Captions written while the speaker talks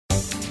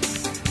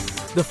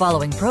The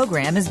following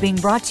program is being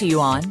brought to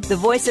you on the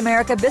Voice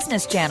America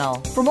Business Channel.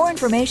 For more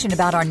information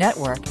about our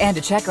network and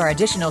to check our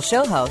additional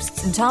show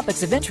hosts and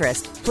topics of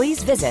interest,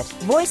 please visit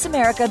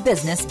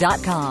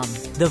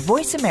voiceamericabusiness.com. The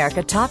Voice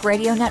America Talk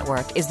Radio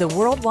Network is the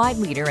worldwide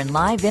leader in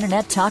live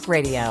Internet talk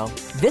radio.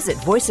 Visit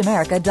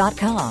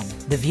voiceamerica.com.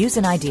 The views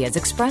and ideas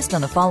expressed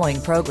on the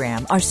following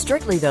program are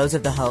strictly those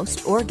of the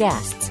host or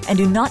guests and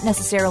do not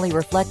necessarily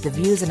reflect the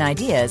views and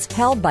ideas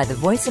held by the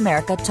Voice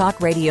America Talk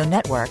Radio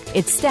Network,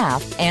 its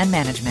staff, and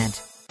management.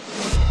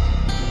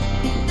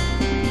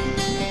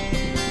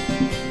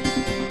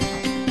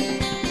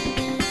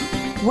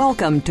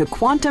 Welcome to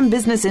Quantum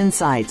Business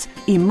Insights,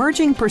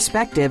 emerging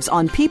perspectives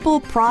on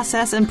people,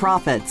 process, and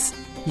profits.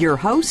 Your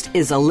host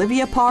is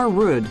Olivia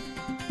Parr-Rudd.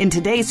 In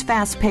today's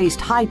fast-paced,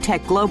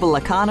 high-tech global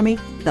economy,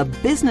 the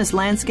business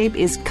landscape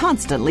is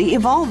constantly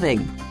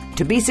evolving.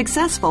 To be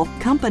successful,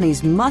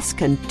 companies must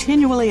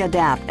continually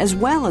adapt as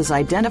well as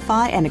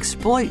identify and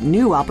exploit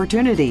new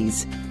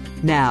opportunities.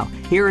 Now,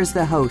 here is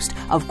the host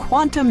of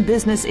Quantum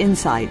Business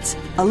Insights,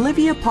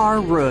 Olivia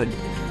Parr-Rudd.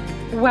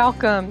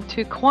 Welcome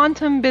to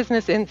Quantum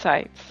Business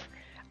Insights.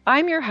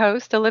 I'm your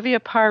host, Olivia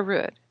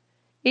Parr-Rudd.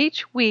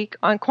 Each week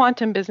on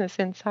Quantum Business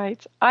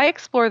Insights, I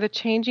explore the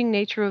changing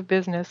nature of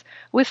business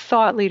with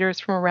thought leaders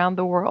from around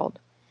the world.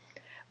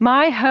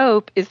 My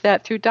hope is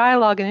that through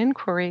dialogue and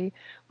inquiry,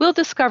 we'll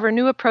discover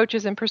new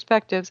approaches and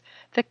perspectives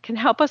that can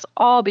help us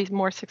all be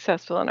more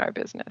successful in our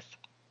business.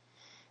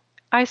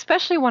 I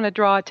especially want to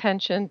draw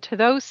attention to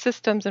those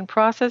systems and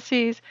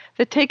processes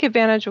that take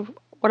advantage of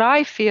what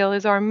I feel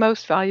is our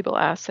most valuable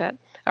asset,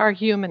 our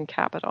human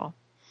capital.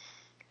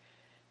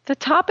 The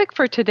topic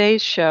for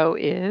today's show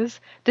is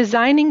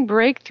Designing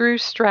Breakthrough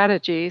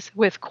Strategies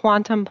with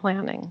Quantum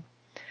Planning.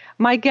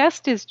 My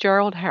guest is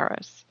Gerald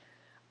Harris,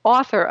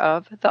 author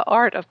of The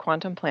Art of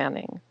Quantum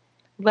Planning,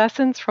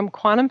 Lessons from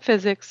Quantum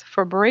Physics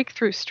for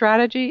Breakthrough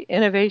Strategy,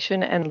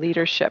 Innovation, and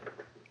Leadership.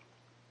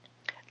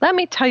 Let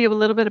me tell you a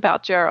little bit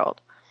about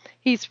Gerald.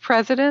 He's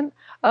president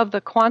of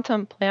the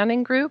Quantum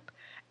Planning Group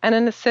and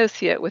an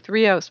associate with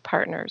Rios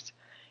Partners.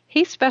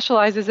 He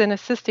specializes in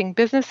assisting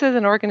businesses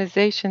and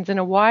organizations in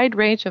a wide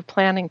range of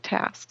planning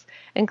tasks,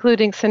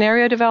 including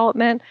scenario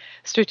development,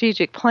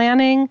 strategic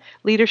planning,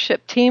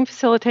 leadership team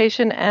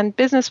facilitation, and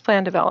business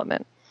plan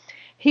development.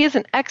 He is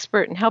an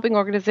expert in helping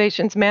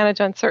organizations manage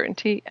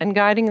uncertainty and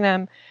guiding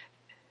them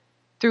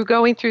through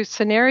going through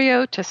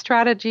scenario to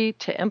strategy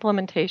to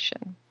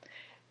implementation.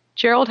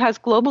 Gerald has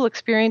global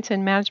experience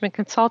in management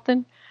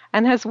consulting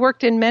and has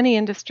worked in many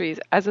industries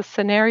as a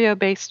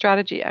scenario-based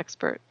strategy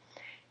expert.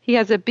 He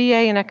has a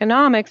BA in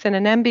economics and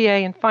an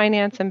MBA in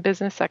finance and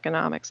business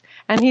economics,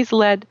 and he's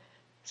led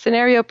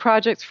scenario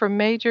projects for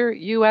major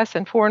U.S.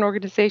 and foreign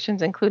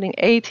organizations including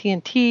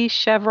AT&T,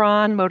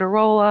 Chevron,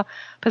 Motorola,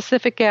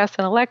 Pacific Gas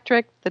and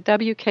Electric, the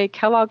W.K.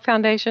 Kellogg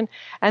Foundation,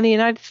 and the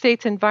United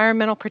States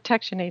Environmental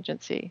Protection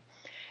Agency.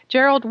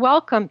 Gerald,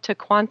 welcome to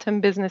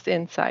Quantum Business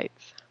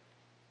Insights.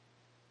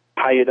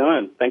 How you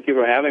doing? Thank you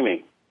for having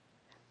me.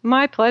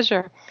 My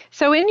pleasure.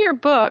 So in your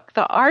book,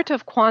 The Art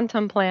of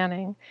Quantum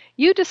Planning,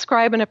 you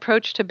describe an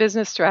approach to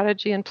business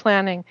strategy and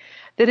planning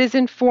that is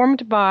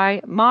informed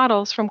by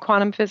models from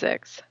quantum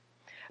physics.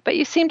 But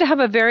you seem to have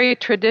a very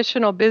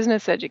traditional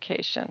business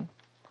education.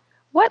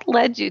 What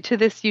led you to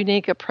this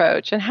unique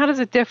approach, and how does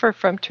it differ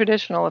from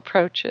traditional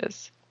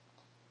approaches?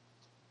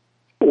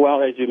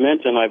 Well, as you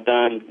mentioned, I've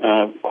done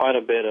quite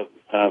a bit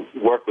of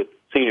work with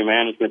senior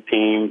management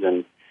teams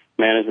and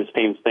management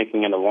teams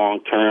thinking in the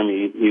long term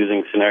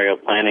using scenario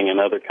planning and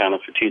other kind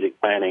of strategic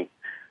planning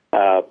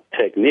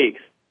techniques.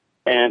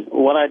 And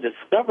what I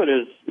discovered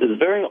is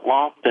very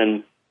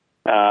often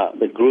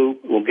the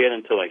group will get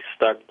into a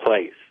stuck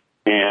place.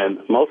 And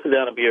most of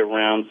that will be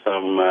around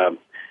some,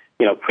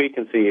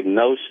 preconceived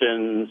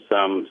notions,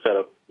 some set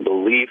of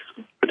beliefs,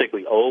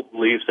 particularly old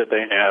beliefs that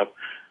they have,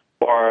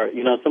 or,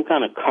 some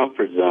kind of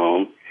comfort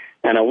zone.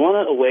 And I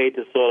wanted a way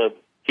to sort of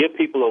give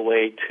people a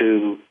way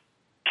to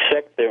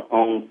check their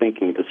own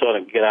thinking, to sort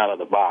of get out of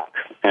the box.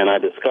 And I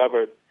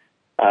discovered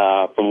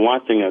from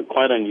watching a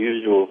quite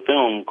unusual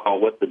film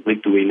called What the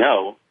Bleak Do We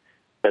Know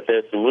that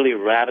there's some really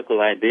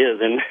radical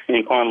ideas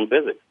in quantum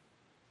physics.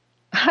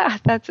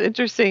 That's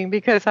interesting,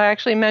 because I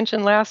actually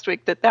mentioned last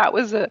week that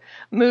was a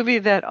movie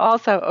that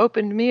also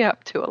opened me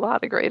up to a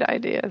lot of great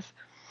ideas.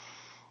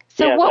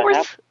 So yes,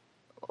 what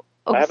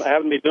I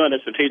haven't been doing a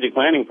strategic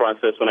planning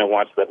process when I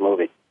watched that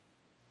movie.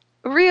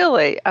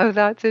 Really? Oh,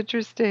 that's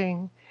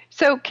interesting.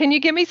 So can you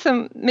give me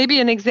maybe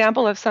an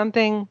example of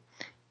something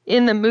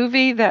in the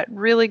movie that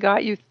really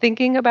got you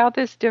thinking about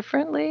this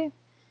differently?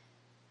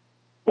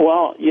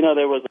 Well,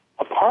 there was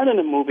a part in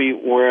the movie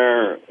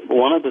where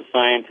one of the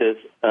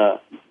scientists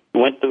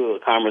went through a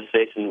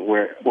conversation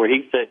where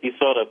he said he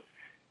sort of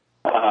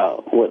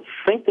would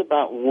think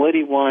about what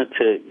he wanted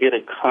to get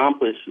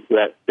accomplished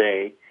that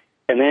day,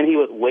 and then he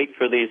would wait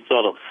for these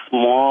sort of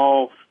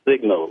small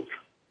signals.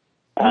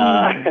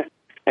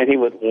 And he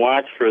would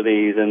watch for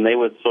these, and they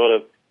would sort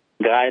of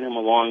guide him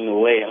along the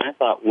way. And I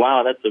thought,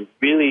 wow, that's a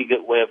really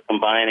good way of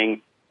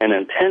combining an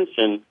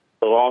intention,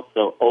 but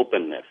also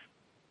openness.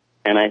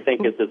 And I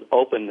think it's this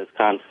openness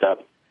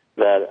concept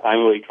that I'm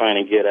really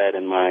trying to get at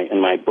in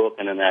my book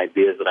and in the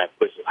ideas that I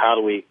push. How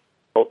do we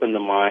open the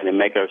mind and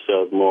make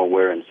ourselves more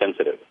aware and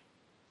sensitive?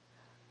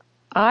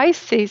 I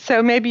see.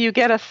 So maybe you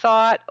get a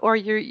thought or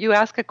you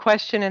ask a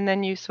question and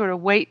then you sort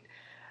of wait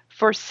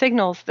for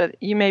signals that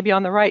you may be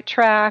on the right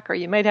track or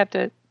you might have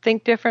to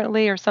think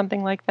differently or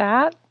something like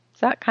that.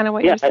 Is that kind of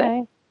what you're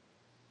saying?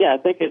 I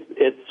think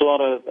it's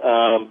sort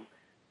of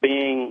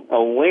being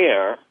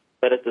aware,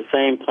 but at the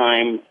same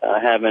time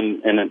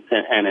having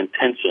an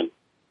intention.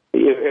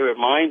 It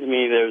reminds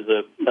me, there's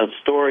a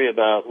story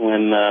about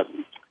when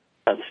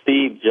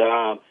Steve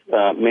Jobs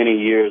many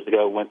years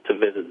ago went to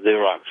visit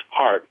Xerox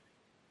PARC,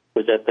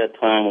 which at that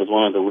time was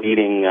one of the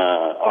leading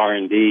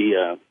R&D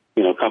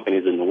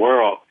companies in the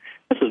world.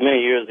 This was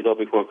many years ago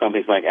before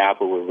companies like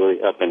Apple were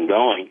really up and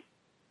going.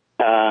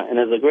 And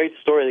there's a great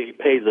story that he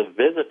pays a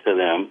visit to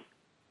them,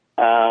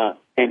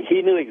 and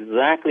he knew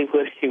exactly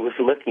what he was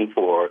looking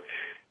for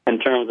in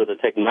terms of the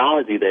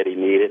technology that he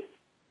needed.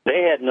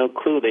 They had no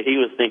clue that he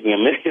was thinking a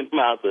million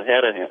miles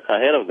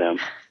ahead of them.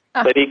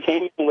 But he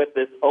came in with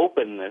this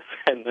openness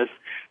and this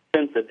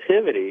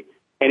sensitivity,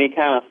 and he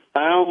kind of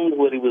found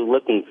what he was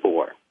looking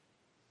for.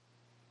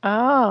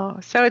 Oh,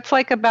 so it's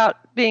like about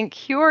being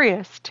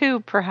curious too,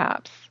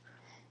 perhaps.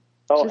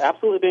 Oh,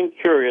 absolutely being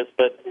curious,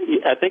 but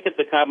I think it's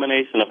a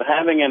combination of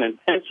having an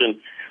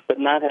intention but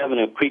not having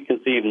a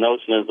preconceived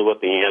notion as to what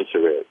the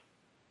answer is.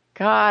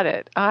 Got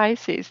it. I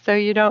see. So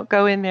you don't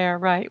go in there,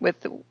 right,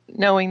 with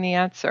knowing the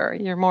answer.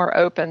 You're more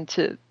open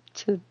to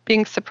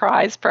being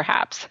surprised,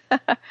 perhaps.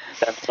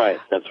 That's right.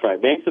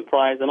 Being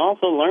surprised and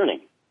also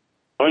learning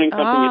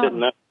something you didn't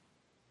know.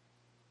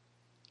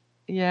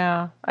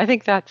 Yeah, I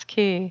think that's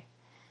key.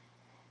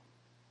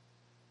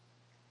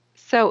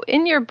 So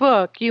in your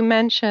book, you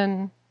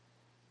mention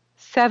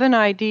 7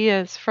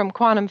 ideas from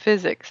quantum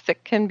physics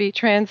that can be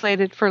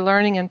translated for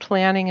learning and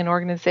planning in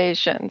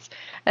organizations.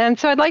 And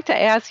so I'd like to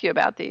ask you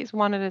about these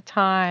one at a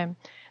time.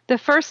 The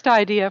first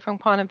idea from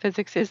quantum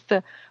physics is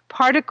the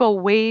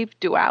particle-wave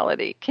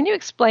duality. Can you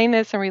explain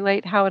this and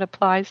relate how it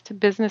applies to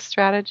business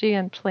strategy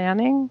and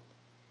planning?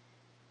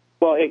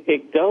 Well,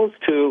 it goes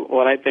to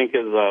what I think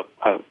is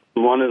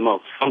one of the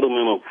most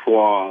fundamental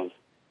flaws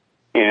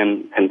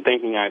in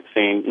thinking I've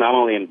seen, not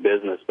only in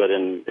business, but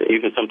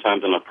even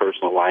sometimes in my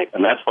personal life,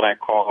 and that's what I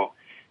call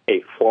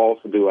a false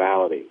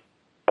duality.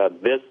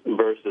 This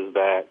versus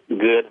that,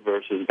 good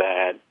versus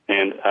bad.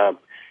 And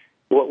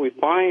what we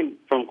find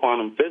from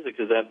quantum physics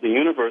is that the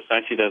universe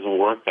actually doesn't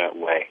work that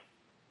way.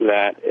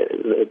 That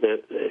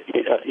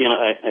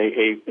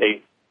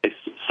a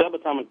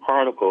subatomic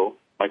particle,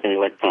 like an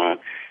electron,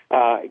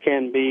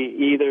 can be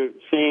either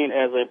seen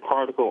as a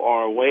particle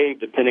or a wave,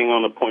 depending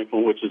on the point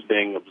from which it's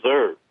being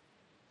observed.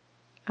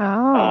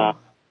 Oh.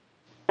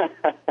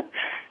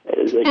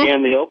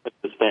 Again, the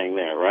openness thing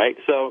there, right?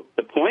 So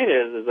the point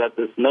is that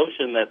this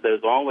notion that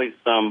there's always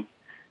some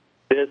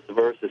this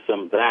versus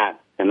some that,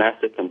 and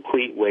that's the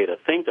complete way to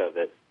think of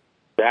it,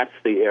 that's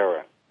the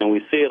error. And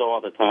we see it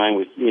all the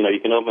time. You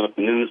can open up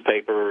the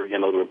newspaper,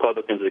 the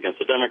Republicans against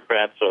the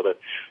Democrats or the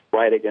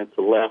right against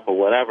the left or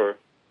whatever,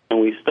 and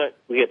we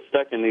get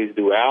stuck in these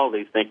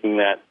dualities thinking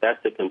that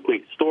that's the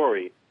complete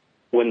story,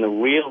 when the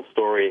real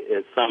story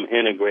is some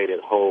integrated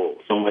whole,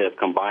 some way of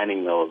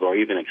combining those or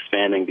even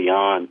expanding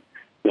beyond,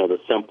 the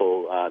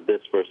simple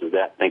this versus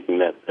that thinking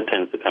that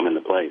tends to come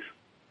into place.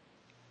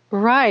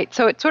 Right.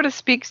 So it sort of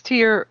speaks to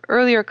your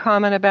earlier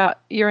comment about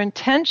your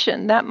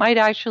intention. That might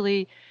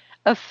actually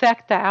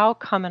affect the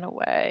outcome in a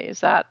way. Is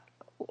that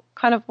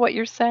kind of what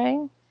you're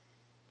saying?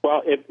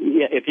 Well,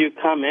 if you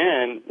come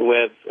in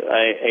with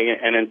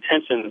an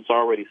intention that's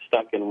already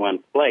stuck in one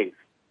place,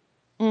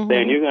 mm-hmm.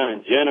 then you're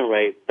going to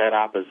generate that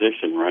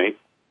opposition, right?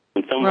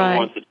 When someone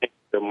wants to change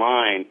their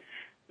mind,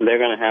 they're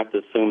going to have to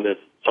assume this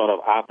sort of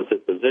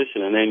opposite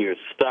position, and then you're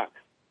stuck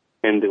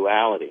in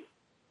duality.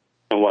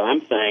 And what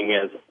I'm saying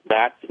is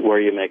that's where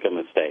you make a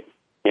mistake.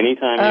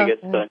 Anytime you get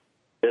stuck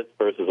this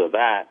versus a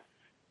that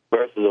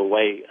versus a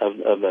way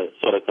of a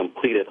sort of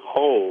completed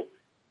whole,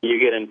 you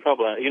get in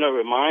trouble. It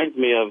reminds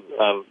me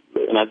of,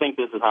 and I think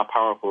this is how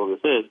powerful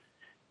this is,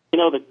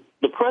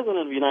 the President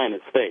of the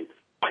United States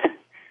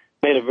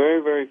made a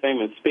very, very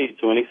famous speech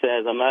when he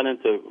says, I'm not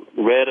into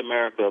red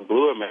America or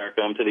blue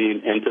America, I'm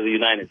into the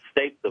United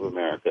States of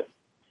America.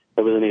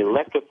 It was an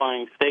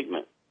electrifying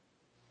statement.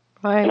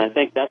 Right. And I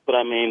think that's what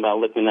I mean by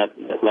looking at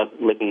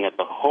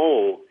the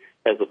whole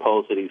as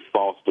opposed to these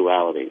false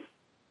dualities.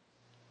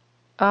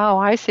 Oh,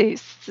 I see.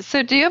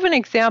 So do you have an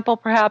example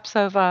perhaps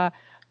of a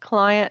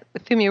client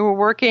with whom you were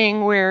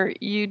working where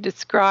you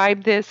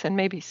described this and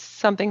maybe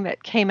something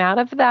that came out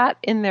of that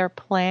in their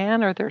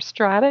plan or their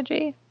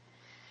strategy?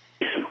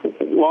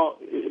 Well,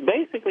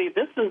 basically,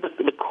 this is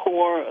the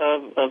core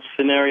of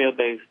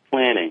scenario-based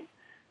planning.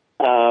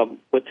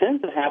 What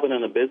tends to happen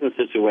in a business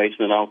situation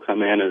that I'll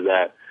come in is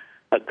that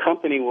a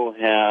company will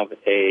have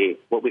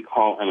what we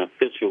call an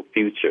official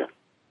future.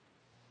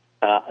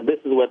 This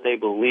is what they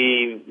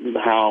believe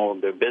how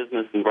their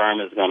business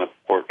environment is going to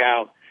work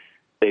out.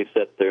 They've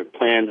set their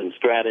plans and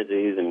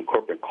strategies and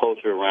corporate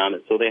culture around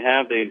it. So they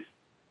have these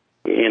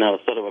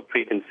sort of a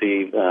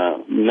preconceived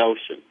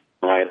notion,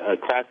 right? A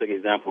classic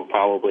example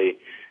probably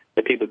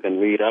that people can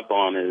read up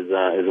on is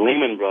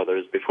Lehman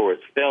Brothers before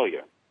its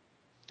failure.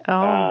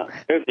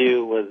 Their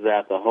view was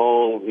that the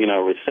whole,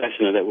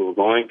 recession that we were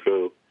going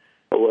through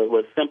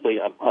was simply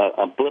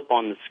a blip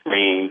on the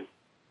screen,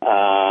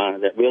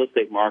 that real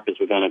estate markets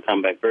were going to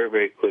come back very,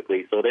 very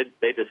quickly. So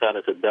they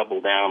decided to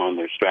double down on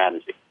their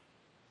strategy.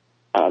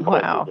 Wow. It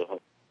was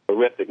a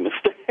horrific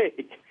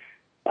mistake.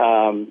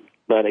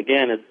 But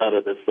again, it's sort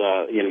of this,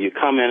 you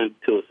come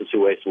into a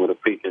situation with a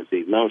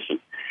preconceived notion.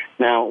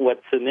 Now,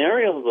 what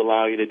scenarios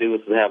allow you to do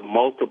is to have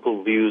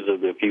multiple views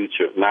of the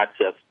future, not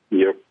just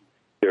your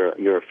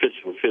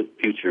official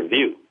future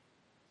view.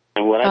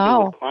 And what I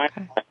do with clients,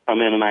 I come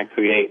in and I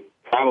create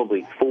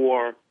probably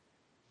 4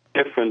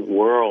 different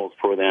worlds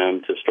for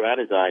them to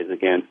strategize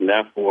against, and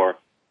therefore,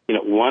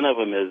 one of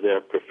them is their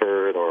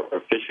preferred or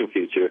official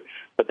future,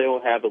 but they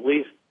will have at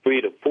least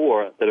 3 to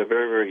 4 that are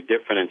very, very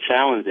different and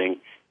challenging.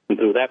 And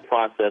through that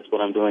process,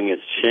 what I'm doing is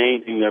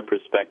changing their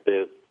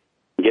perspective,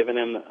 giving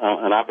them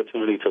an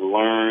opportunity to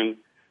learn,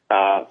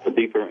 for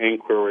deeper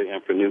inquiry,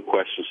 and for new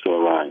questions to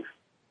arise.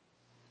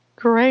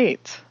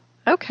 Great.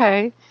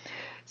 Okay.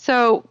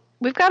 So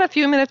we've got a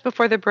few minutes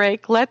before the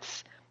break.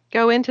 Let's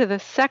go into the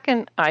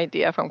second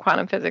idea from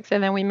quantum physics,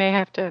 and then we may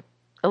have to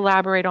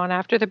elaborate on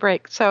after the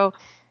break. So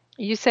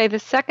you say the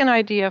second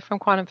idea from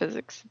quantum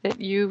physics that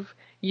you've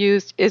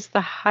used is the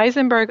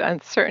Heisenberg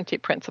uncertainty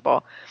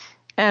principle.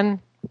 And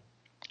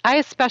I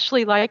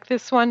especially like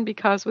this one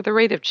because with the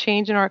rate of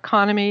change in our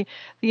economy,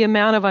 the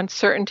amount of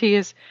uncertainty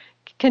is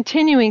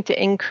continuing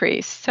to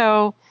increase.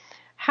 So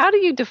how do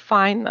you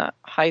define the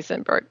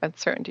Heisenberg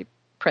uncertainty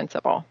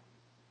principle?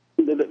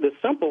 The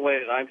simple way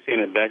that I've seen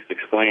it best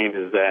explained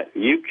is that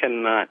you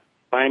cannot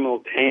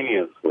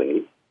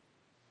simultaneously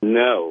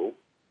know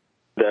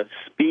the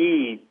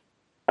speed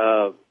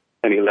of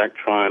an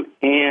electron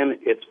and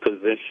its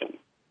position,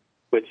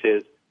 which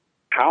is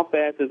how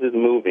fast is it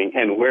moving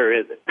and where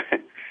is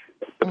it?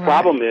 The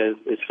problem is,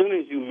 as soon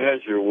as you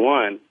measure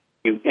one,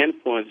 you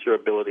influence your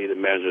ability to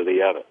measure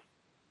the other.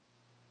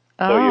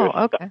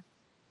 Okay.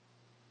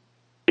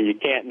 You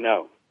can't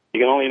know. You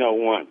can only know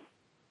one,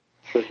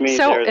 which means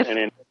there's an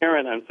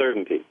inherent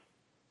uncertainty.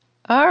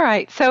 All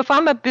right. So if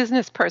I'm a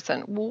business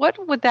person,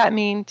 what would that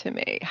mean to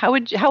me? How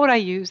would I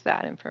use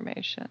that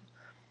information?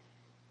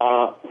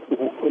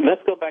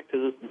 Let's go back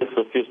to this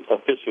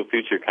official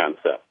future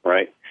concept,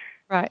 right?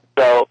 Right.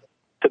 So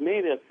to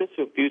me, the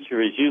official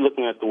future is you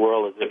looking at the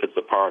world as if it's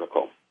a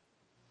particle.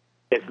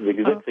 It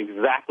looks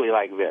exactly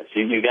like this.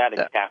 You got it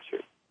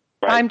captured.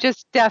 Right? I'm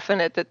just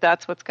definite that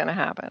that's what's going to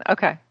happen.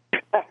 Okay.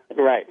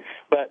 Right.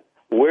 But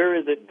where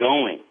is it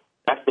going?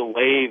 That's the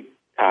wave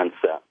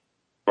concept,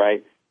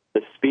 right?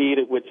 The speed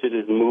at which it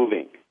is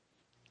moving,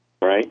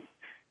 right?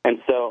 And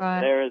so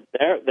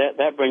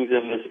that brings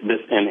in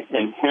this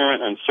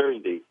inherent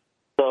uncertainty.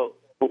 So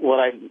what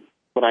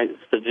I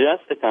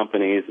suggest to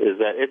companies is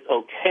that it's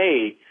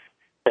okay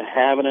to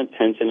have an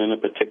intention in a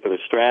particular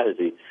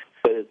strategy,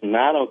 but it's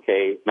not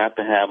okay not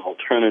to have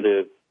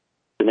alternative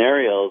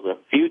scenarios or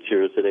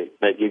futures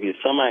that give you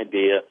some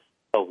idea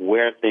of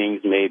where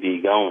things may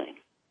be going,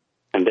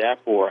 and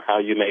therefore how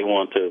you may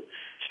want to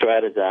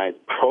strategize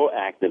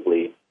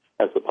proactively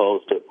as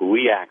opposed to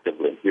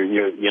reactively.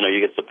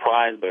 You get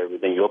surprised by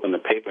everything. You open the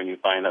paper and you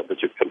find out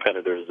that your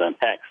competitor is on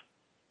X,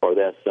 or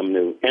there's some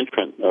new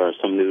entrant or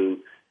some new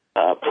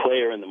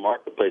player in the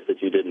marketplace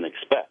that you didn't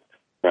expect,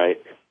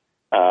 right?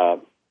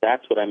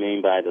 That's what I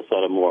mean by the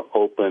sort of more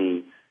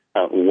open,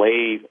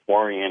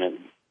 wave-oriented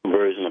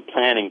version of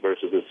planning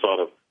versus this sort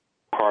of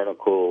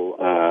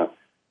particle,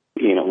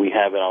 we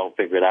have it all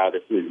figured out.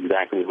 It's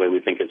exactly the way we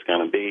think it's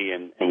going to be,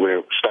 and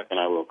we're stuck in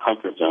our little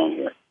comfort zone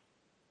here.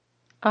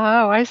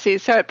 Oh, I see.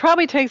 So it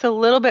probably takes a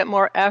little bit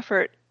more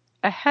effort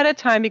ahead of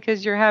time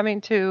because you're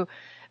having to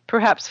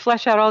perhaps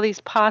flesh out all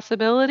these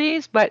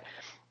possibilities, but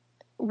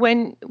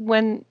when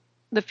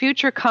the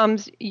future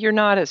comes, you're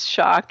not as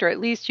shocked, or at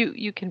least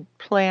you can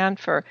plan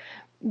for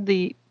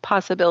the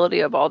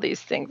possibility of all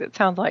these things. It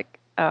sounds like,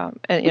 you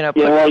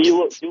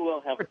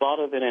will have thought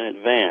of it in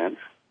advance,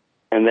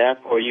 and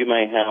therefore you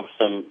may have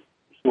some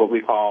what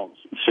we call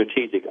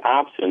strategic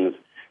options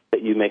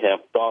that you may have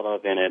thought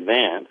of in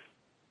advance.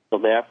 So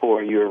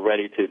therefore you're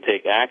ready to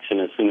take action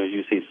as soon as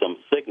you see some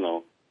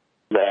signal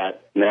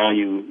that now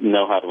you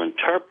know how to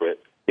interpret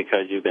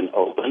because you've been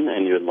open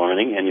and you're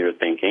learning and you're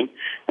thinking,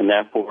 and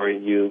therefore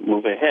you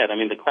move ahead. I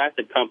mean, the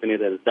classic company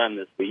that has done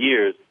this for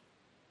years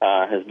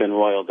has been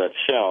Royal Dutch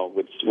Shell,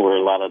 where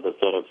a lot of the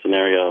sort of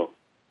scenario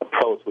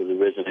approach was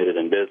originated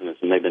in business,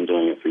 and they've been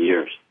doing it for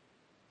years.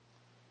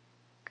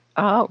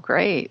 Oh,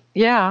 great.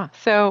 Yeah.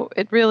 So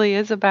it really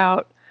is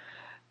about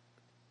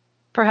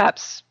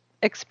perhaps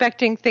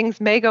expecting things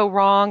may go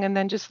wrong and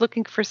then just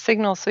looking for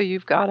signals so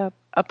you've got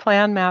a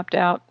plan mapped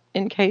out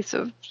in case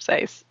of,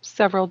 say,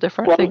 several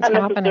different things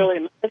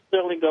happening. Not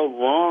necessarily go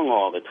wrong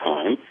all the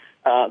time.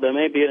 There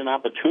may be an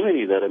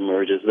opportunity that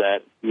emerges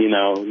that,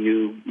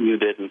 you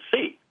didn't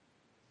see.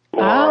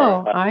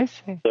 I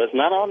see. So it's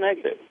not all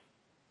negative.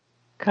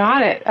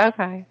 Got it.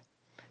 Okay.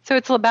 So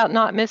it's about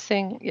not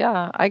missing,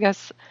 I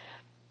guess,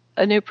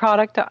 a new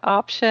product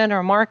option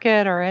or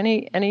market or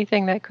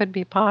anything that could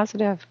be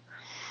positive.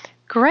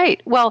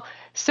 Great. Well,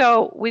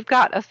 so we've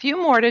got a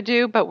few more to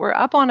do, but we're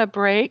up on a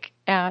break.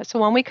 So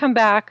when we come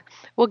back,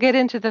 we'll get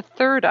into the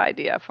third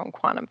idea from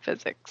quantum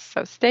physics.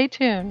 So stay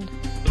tuned.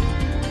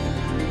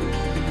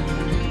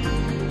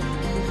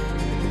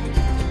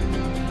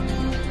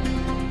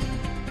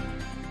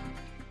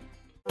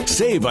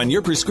 Save on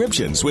your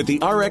prescriptions with the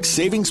RX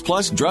Savings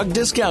Plus drug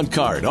discount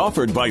card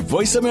offered by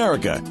Voice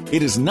America.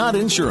 It is not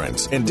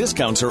insurance, and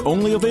discounts are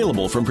only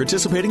available from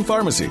participating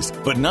pharmacies.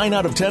 But 9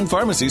 out of 10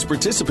 pharmacies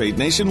participate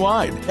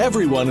nationwide.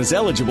 Everyone is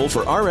eligible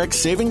for RX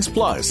Savings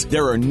Plus.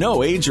 There are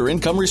no age or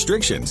income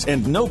restrictions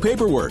and no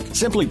paperwork.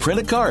 Simply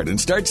print a card and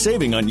start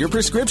saving on your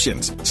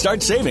prescriptions.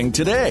 Start saving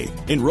today.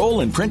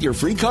 Enroll and print your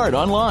free card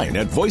online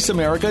at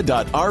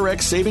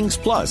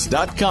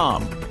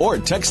voiceamerica.rxsavingsplus.com or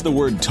text the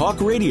word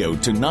Talk Radio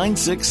to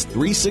 96362.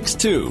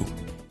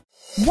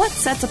 What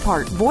sets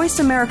apart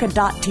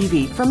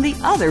VoiceAmerica.tv from the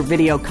other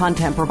video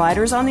content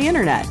providers on the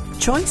Internet?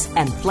 Choice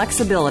and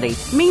flexibility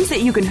means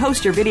that you can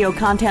host your video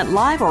content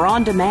live or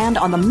on demand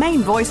on the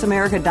main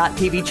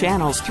VoiceAmerica.tv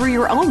channels through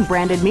your own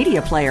branded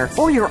media player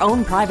or your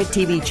own private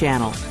TV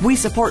channel. We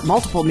support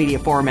multiple media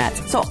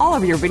formats, so all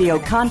of your video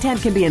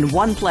content can be in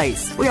one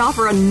place. We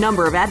offer a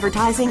number of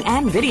advertising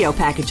and video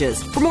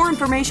packages. For more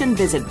information,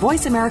 visit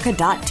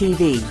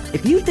VoiceAmerica.tv.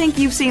 If you think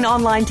you've seen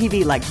online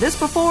TV like this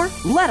before,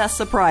 let us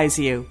surprise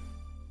you.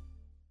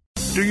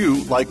 Do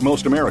you, like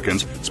most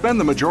Americans, spend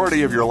the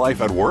majority of your life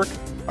at work?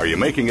 Are you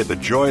making it the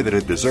joy that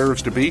it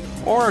deserves to be,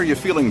 or are you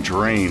feeling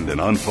drained and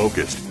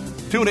unfocused?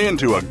 Tune in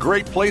to A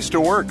Great Place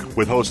to Work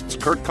with hosts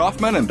Kurt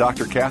Kaufman and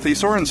Dr. Kathy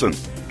Sorensen.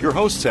 Your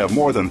hosts have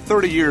more than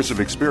 30 years of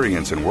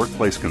experience in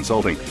workplace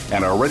consulting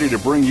and are ready to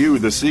bring you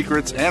the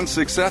secrets and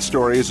success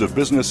stories of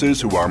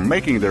businesses who are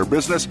making their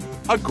business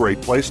a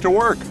great place to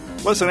work.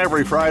 Listen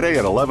every Friday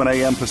at 11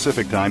 a.m.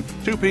 Pacific Time,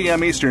 2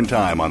 p.m. Eastern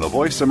Time on the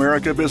Voice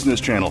America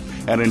Business Channel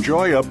and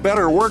enjoy a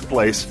better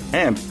workplace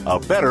and a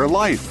better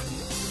life.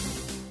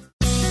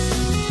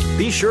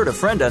 Be sure to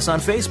friend us on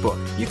Facebook.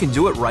 You can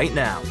do it right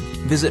now.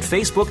 Visit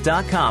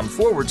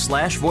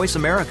Facebook.com/Voice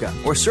America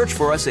or search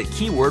for us at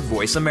keyword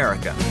Voice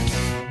America.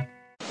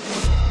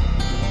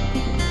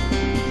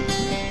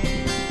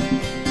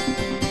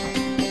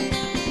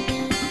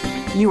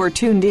 You are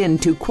tuned in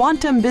to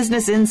Quantum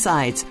Business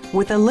Insights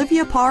with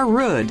Olivia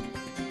Parr-Rudd.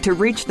 To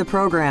reach the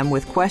program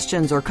with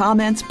questions or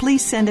comments,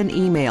 please send an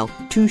email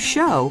to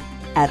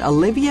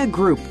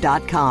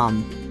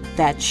show@oliviagroup.com.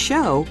 That's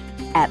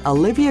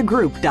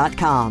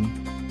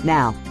show@oliviagroup.com.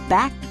 Now,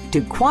 back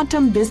to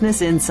Quantum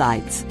Business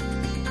Insights.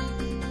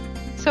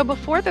 So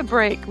before the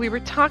break, we were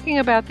talking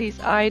about these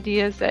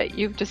ideas that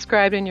you've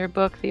described in your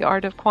book, The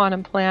Art of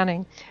Quantum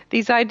Planning.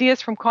 These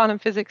ideas from quantum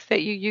physics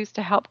that you use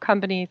to help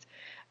companies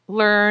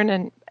learn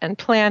and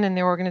plan in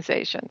their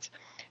organizations.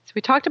 So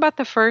we talked about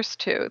the first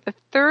two. The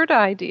third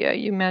idea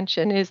you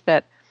mentioned is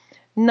that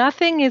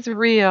nothing is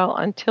real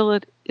until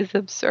it is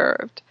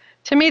observed.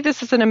 To me,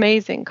 this is an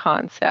amazing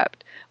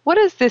concept. What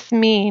does this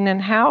mean,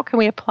 and how can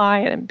we apply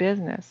it in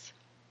business?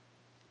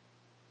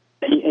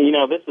 You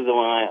know, this is the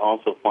one I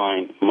also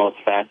find most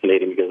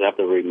fascinating because I have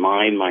to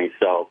remind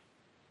myself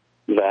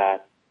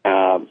that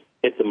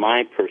it's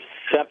my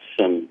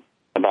perception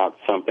about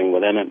something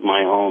within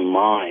my own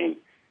mind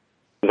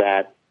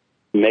that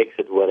makes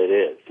it what it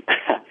is.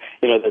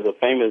 You know, there's a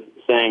famous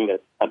saying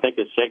that I think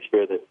it's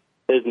Shakespeare that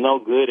there's no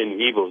good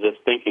in evil,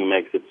 just thinking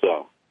makes it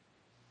so.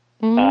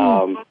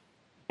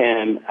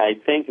 And I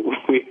think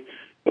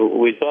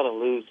we sort of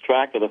lose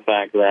track of the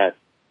fact that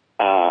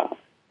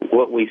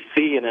what we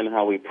see and then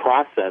how we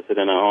process it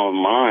in our own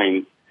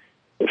mind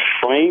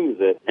frames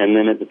it, and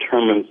then it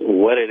determines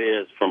what it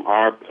is from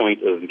our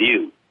point of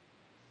view.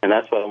 And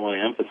that's what I want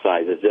to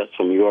emphasize, is just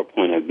from your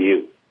point of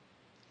view.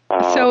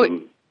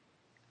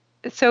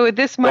 So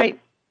this might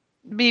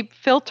be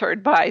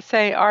filtered by,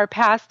 say, our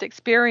past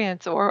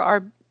experience or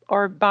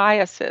our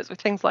biases or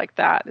things like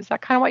that. Is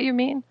that kind of what you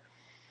mean?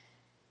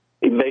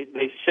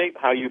 They shape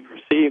how you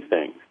perceive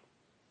things,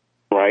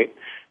 right?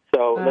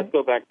 So let's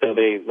go back to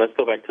the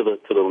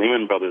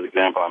Lehman Brothers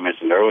example I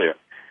mentioned earlier.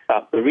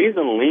 The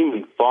reason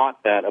Lehman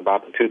thought that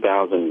about the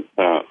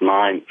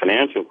 2009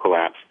 financial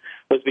collapse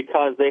was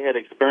because they had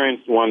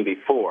experienced one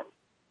before,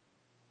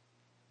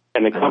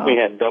 and the company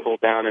had doubled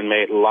down and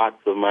made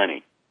lots of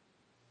money.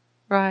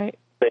 Right.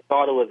 They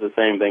thought it was the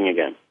same thing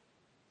again.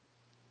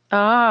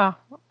 Ah,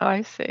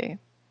 I see.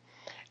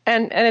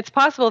 And it's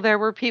possible there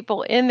were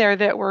people in there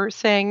that were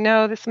saying,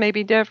 no, this may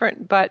be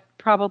different, but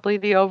probably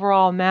the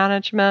overall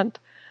management,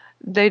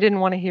 they didn't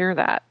want to hear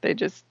that. They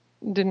just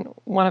didn't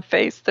want to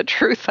face the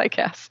truth, I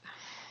guess.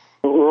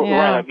 Right.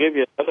 I'll give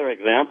you another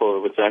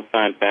example, which I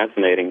find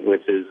fascinating,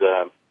 which is,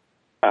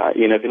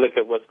 if you look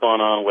at what's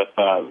going on with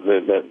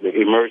the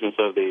emergence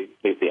of the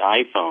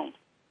iPhone,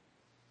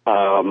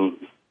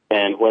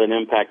 and what an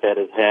impact that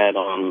has had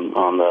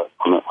on the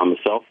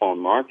cell phone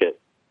market,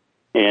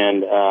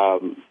 and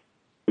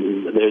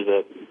there's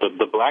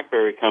the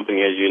BlackBerry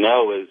company, as you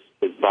know, is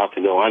about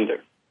to go under.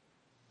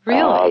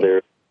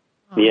 Really?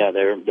 Yeah,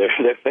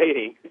 they're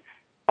fading.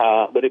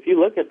 But if you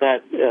look at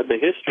that, the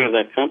history of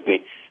that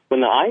company,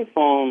 when the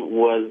iPhone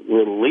was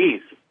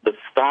released, the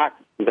stock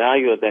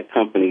value of that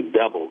company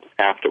doubled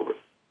afterwards.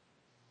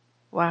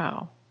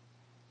 Wow.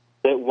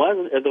 There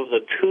was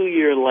a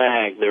 2-year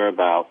lag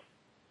thereabout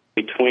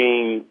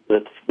between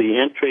the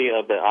entry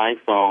of the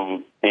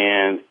iPhone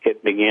and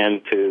it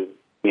began to,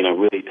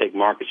 really take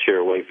market share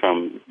away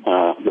from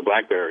the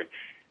BlackBerry,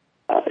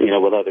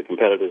 with other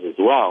competitors as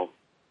well.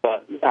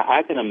 But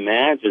I can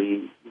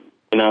imagine,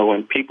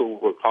 when people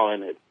were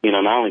calling it,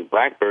 not only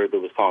BlackBerry, but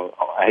it was called,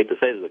 I hate to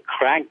say it, the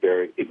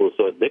crackberry. People were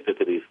so addicted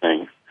to these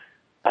things.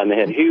 And they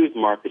had huge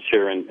market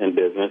share in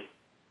business.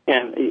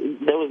 And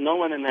there was no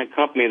one in that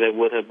company that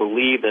would have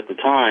believed at the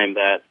time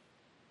that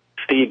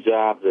Steve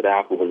Jobs at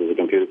Apple, which is a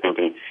computer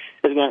company, is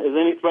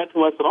any threat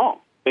to us at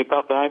all. They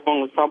thought the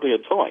iPhone was probably a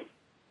toy.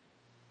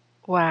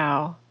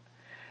 Wow.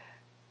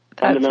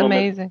 That's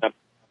amazing.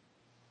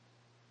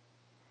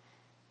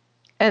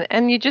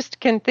 And you just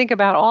can think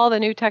about all the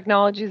new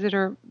technologies that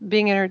are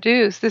being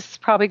introduced. This is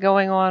probably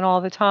going on all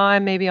the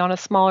time, maybe on a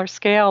smaller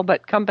scale,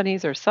 but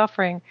companies are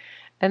suffering,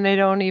 and they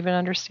don't even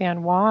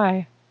understand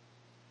why.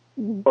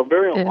 Well,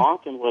 very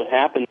often what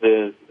happens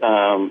is,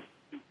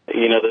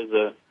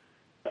 there's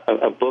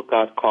a book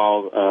out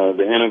called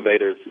The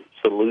Innovator's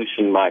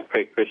Solution by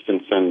Craig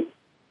Christensen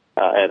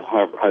at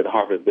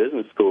Harvard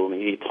Business School, and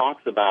he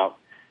talks about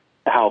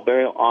how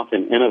very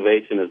often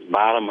innovation is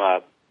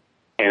bottom-up,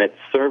 and it's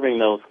serving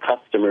those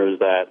customers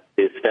that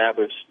the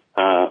established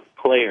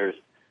players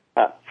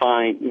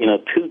find,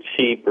 too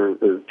cheap or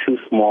too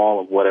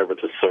small of whatever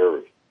to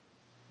serve.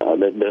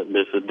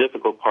 There's a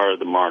difficult part of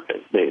the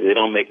market. They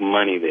don't make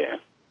money there.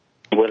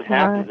 What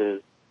happens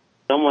is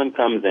someone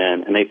comes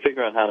in and they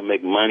figure out how to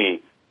make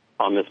money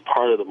on this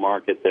part of the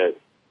market that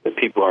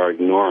people are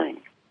ignoring.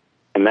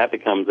 And that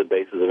becomes the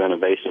basis of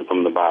innovation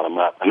from the bottom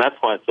up. And that's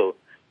why it's so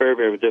very,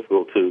 very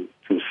difficult to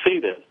see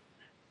this,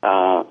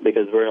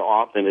 because very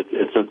often it's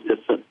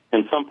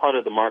in some part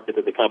of the market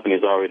that the company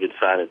has already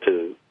decided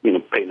to,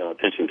 pay no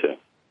attention to.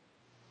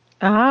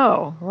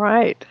 Oh,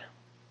 right.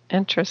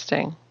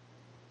 Interesting.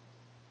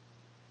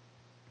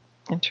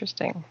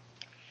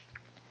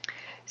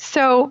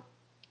 So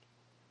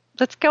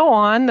let's go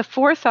on. The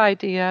fourth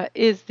idea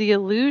is the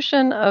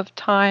illusion of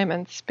time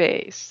and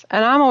space.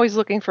 And I'm always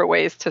looking for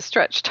ways to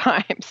stretch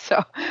time.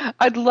 So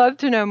I'd love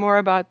to know more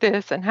about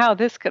this and how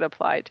this could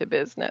apply to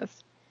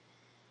business.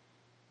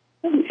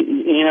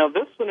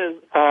 This one is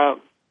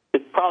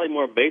it's probably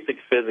more basic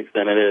physics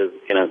than it is,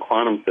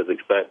 quantum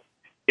physics. But,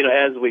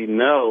 as we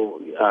know,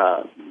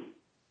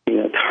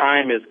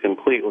 time is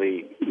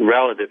completely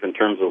relative in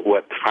terms of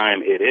what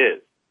time it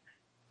is.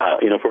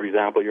 For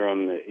example, you're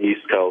on the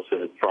East Coast,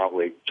 and it's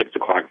probably 6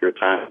 o'clock your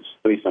time. It's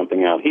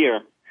 3-something out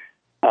here.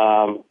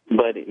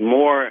 But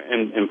more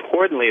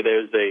importantly,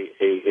 there's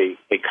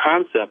a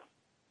concept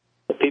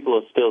that people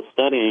are still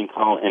studying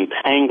called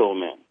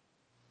entanglement.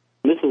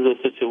 This is a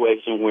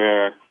situation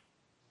where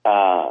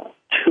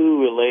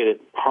two related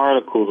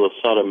particles are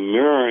sort of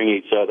mirroring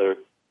each other,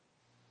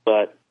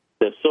 but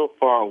they're so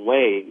far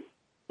away,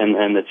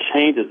 and the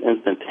change is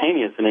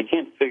instantaneous, and they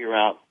can't figure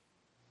out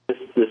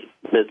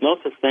there's no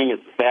such thing as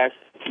fast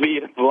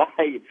speed of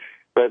light,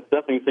 but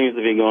something seems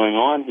to be going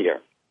on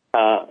here.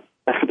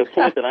 The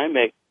point that I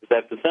make is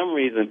that for some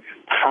reason,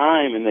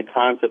 time and the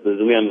concept as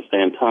we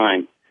understand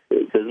time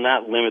does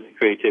not limit the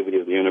creativity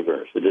of the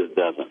universe. It just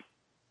doesn't.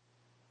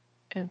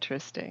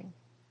 Interesting.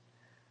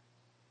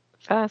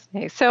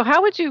 Fascinating. So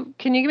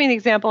can you give me an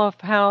example of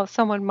how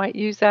someone might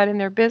use that in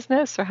their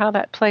business, or how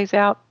that plays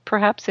out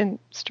perhaps in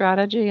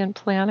strategy and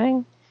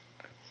planning?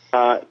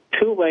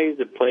 2 ways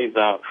it plays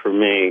out for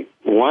me.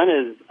 One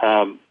is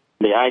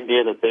the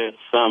idea that there's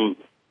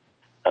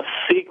a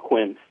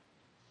sequence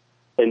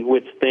in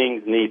which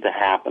things need to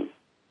happen,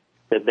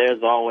 that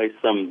there's always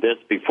some this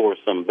before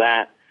some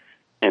that,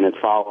 and it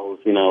follows,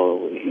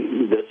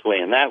 this way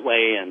and that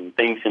way, and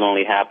things can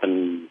only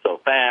happen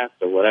so fast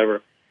or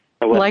whatever.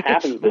 And what like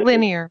happens it's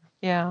linear,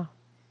 yeah.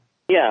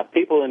 Yeah,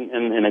 people in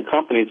the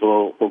companies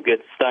will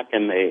get stuck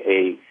in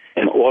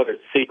an ordered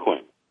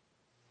sequence.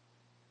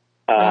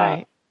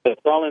 Right.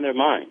 It's all in their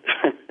mind.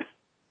 It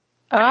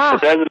Ah.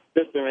 doesn't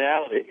exist in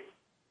reality.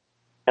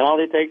 And all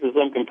it takes is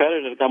some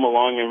competitor to come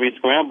along and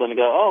re-scramble and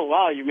go, oh,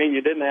 wow, you mean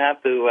you didn't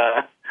have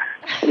to,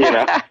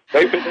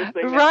 wait for this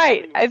thing.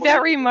 Right.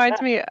 That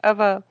reminds me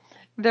of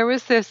there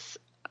was this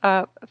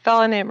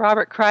fellow named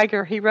Robert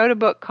Krieger. He wrote a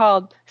book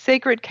called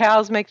Sacred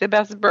Cows Make the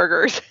Best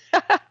Burgers.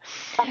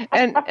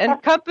 and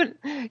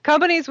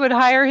companies would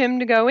hire him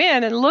to go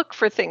in and look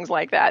for things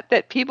like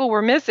that people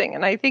were missing.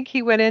 And I think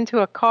he went into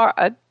a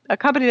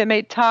company that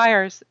made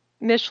tires,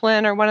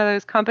 Michelin or one of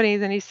those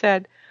companies, and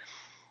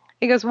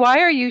he goes, why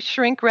are you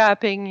shrink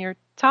wrapping your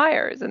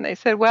tires? And they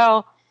said,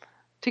 well,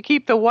 to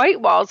keep the white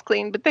walls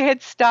clean, but they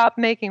had stopped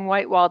making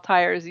white wall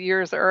tires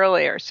years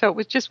earlier. So it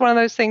was just one of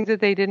those things that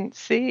they didn't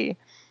see.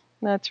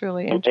 That's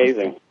really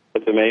interesting.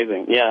 It's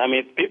amazing. Yeah, I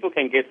mean, people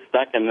can get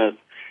stuck in this,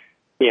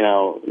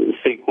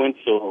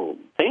 sequential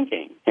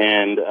thinking.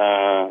 And,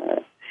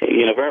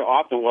 very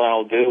often what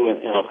I'll do,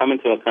 I'll come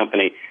into a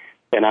company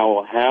and I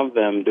will have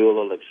them do a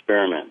little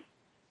experiment.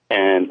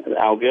 And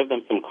I'll give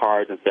them some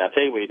cards and say, I'll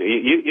tell you what you do.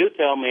 You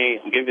tell me,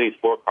 I'll give you these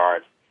 4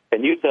 cards,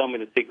 and you tell me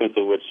the sequence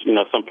of which,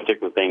 some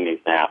particular thing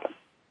needs to happen.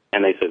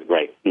 And they said,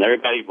 great. And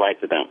everybody writes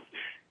it down.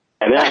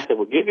 And then I said,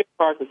 well, give your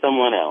card to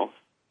someone else,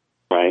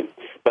 right?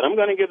 But I'm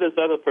going to give this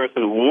other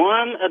person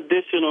one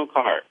additional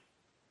card.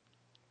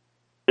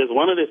 There's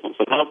one additional,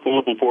 so now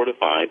 4 from 4 to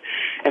 5.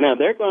 And now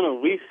they're going to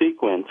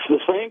resequence the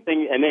same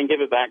thing and then give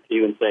it back to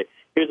you and say,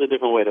 here's a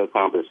different way to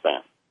accomplish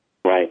that,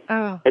 right?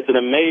 Oh. It's an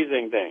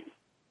amazing thing.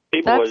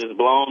 People are just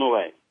blown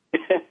away.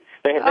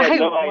 They had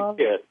no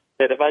idea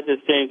that if I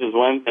just changed this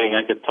one thing,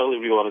 I could totally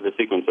reorder the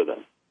sequence of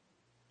them.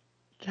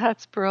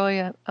 That's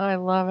brilliant. I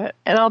love it.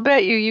 And I'll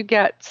bet you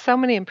get so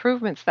many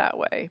improvements that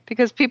way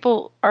because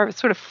people are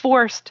sort of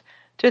forced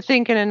to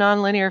think in a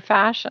nonlinear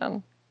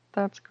fashion.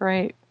 That's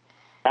great.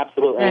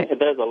 Absolutely. Right. And it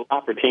does a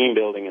lot for team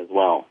building as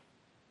well.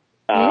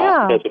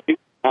 Because if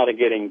people know how to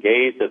get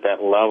engaged at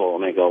that level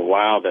and they go,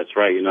 wow, that's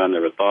right, I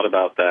never thought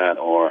about that,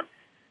 or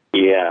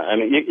yeah, I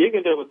mean, you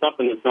can do it with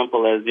something as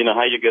simple as,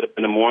 how you get up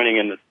in the morning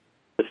and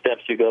the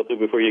steps you go through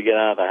before you get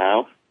out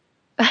of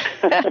the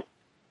house.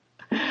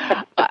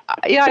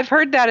 I've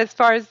heard that as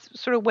far as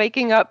sort of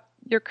waking up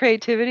your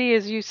creativity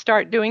as you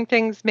start doing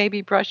things,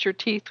 maybe brush your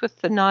teeth with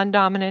the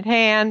non-dominant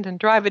hand and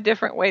drive a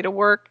different way to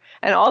work.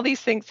 And all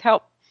these things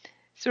help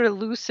sort of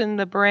loosen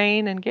the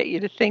brain and get you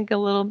to think a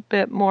little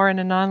bit more in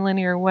a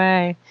nonlinear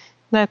way.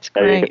 That's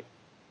great.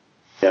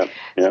 Yeah.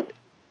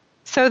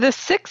 So the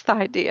 6th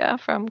idea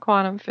from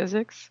quantum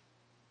physics.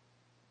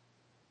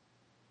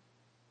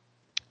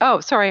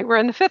 Oh, sorry, we're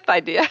in the 5th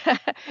idea,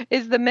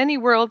 is the many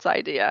worlds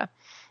idea.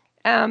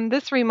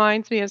 This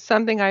reminds me of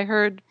something I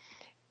heard.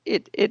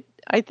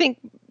 I think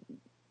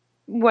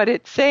what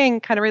it's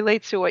saying kind of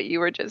relates to what you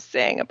were just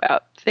saying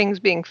about things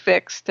being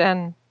fixed.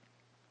 And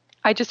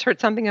I just heard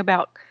something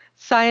about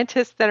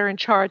scientists that are in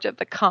charge of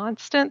the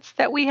constants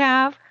that we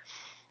have,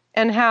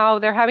 and how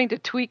they're having to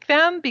tweak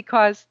them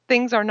because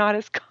things are not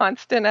as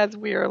constant as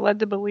we are led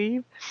to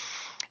believe.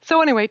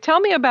 So anyway, tell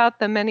me about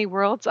the many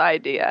worlds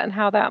idea and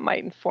how that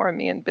might inform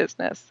me in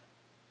business.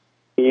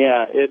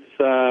 Yeah, it's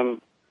kind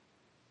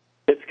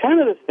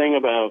of this thing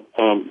about,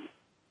 even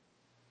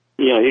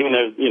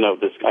though,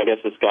 this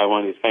guy,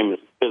 one of these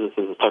famous physicists,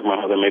 is talking about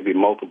how there may be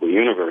multiple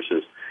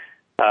universes.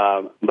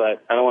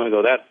 But I don't want to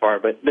go that far.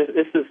 But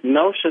it's this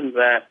notion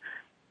that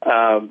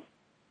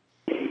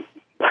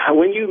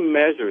when you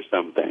measure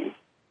something,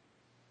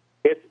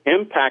 it's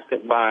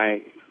impacted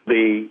by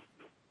the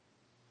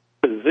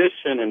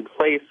position and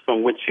place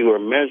from which you are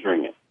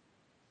measuring it.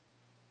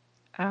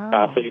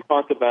 So you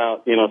talk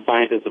about,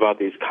 scientists about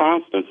these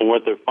constants, and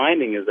what they're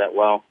finding is that,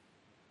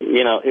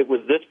 it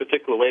was this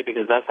particular way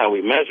because that's how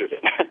we measured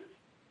it.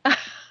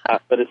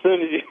 But as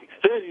soon as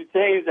you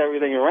change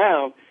everything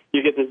around,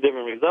 you get this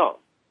different result.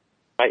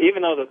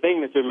 Even though the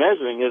thing that you're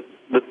measuring is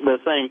the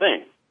same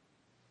thing.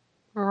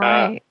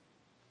 Right.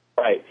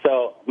 Right.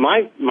 So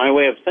my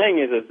way of saying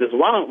is this: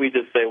 why don't we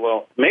just say,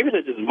 well, maybe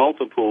there's just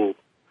multiple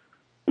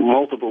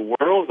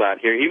worlds out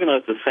here, even though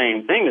it's the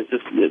same thing.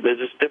 They're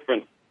just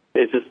different.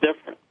 It's just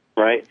different,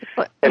 right?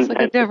 It's like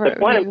a different the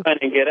point view. I'm trying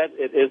to get at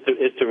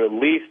is to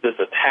release this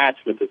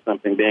attachment to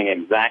something being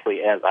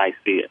exactly as I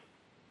see it.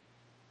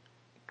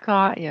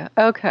 Got you.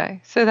 Okay.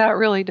 So that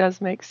really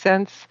does make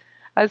sense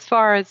as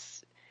far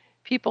as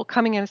people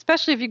coming in,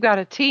 especially if you've got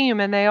a team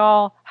and they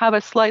all have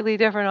a slightly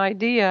different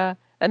idea,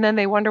 and then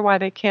they wonder why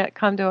they can't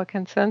come to a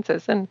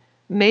consensus. And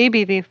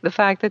maybe the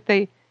fact that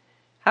they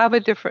have a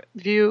different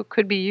view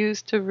could be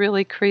used to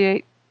really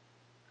create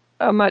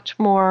a much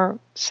more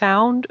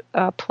sound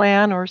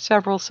plan or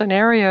several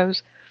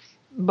scenarios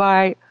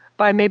by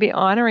maybe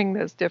honoring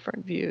those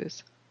different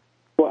views.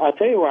 Well, I'll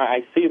tell you where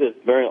I see this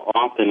very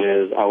often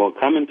is I will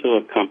come into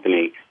a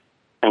company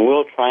and we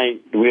are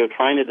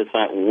trying to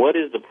decide what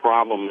is the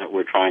problem that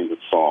we're trying to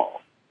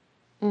solve.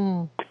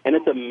 And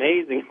it's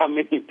amazing how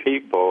many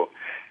people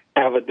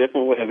have a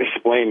different way of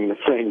explaining the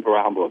same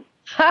problem.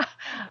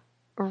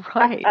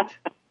 Right.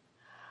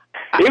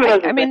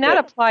 I mean, that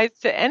applies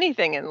to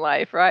anything in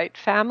life, right?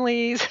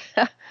 Families,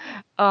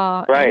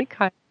 right. Any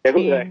kind of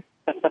team.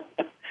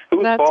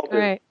 That's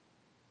great.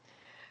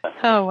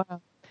 Oh,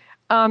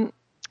 wow.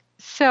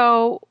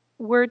 So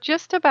we're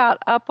just about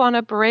up on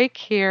a break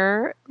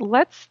here.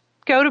 Let's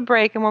go to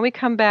break, and when we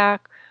come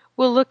back,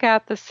 we'll look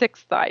at the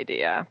 6th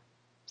idea.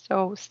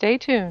 So stay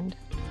tuned.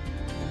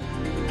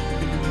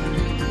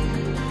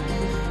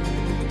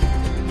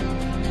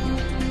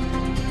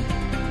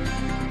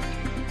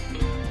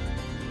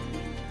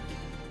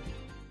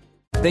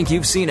 Think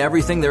you've seen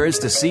everything there is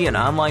to see in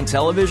online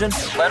television?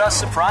 Let us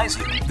surprise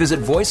you.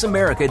 Visit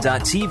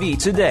voiceamerica.tv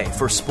today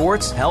for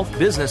sports, health,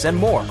 business, and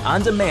more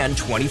on demand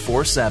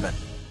 24/7.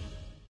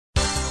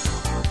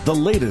 The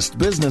latest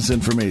business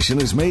information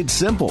is made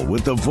simple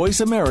with the Voice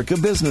America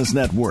Business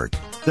Network.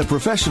 The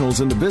professionals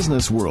in the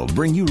business world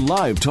bring you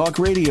live talk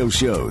radio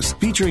shows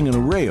featuring an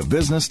array of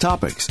business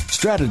topics,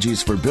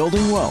 strategies for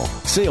building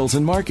wealth, sales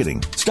and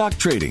marketing, stock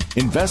trading,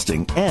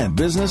 investing, and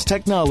business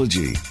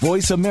technology.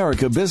 Voice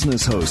America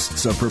Business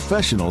hosts are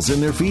professionals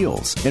in their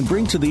fields and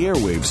bring to the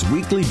airwaves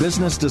weekly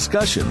business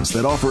discussions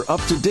that offer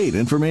up-to-date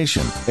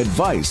information,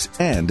 advice,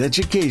 and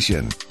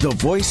education. The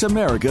Voice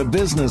America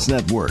Business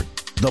Network.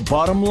 The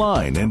bottom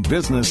line in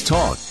business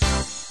talk.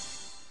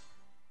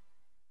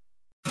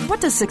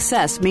 What does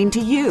success mean to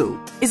you?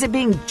 Is it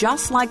being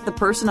just like the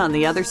person on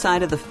the other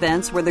side of the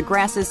fence where the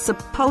grass is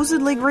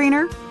supposedly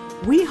greener?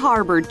 We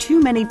harbor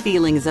too many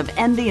feelings of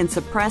envy and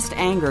suppressed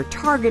anger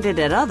targeted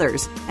at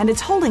others, and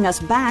it's holding us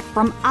back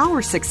from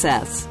our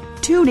success.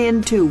 Tune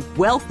in to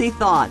Wealthy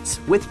Thoughts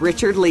with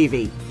Richard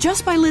Levy.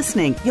 Just by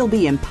listening, you'll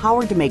be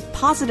empowered to make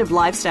positive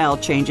lifestyle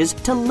changes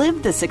to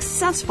live the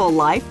successful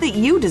life that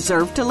you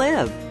deserve to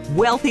live.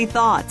 Wealthy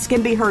Thoughts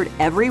can be heard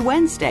every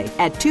Wednesday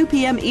at 2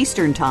 p.m.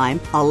 Eastern Time,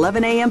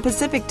 11 a.m.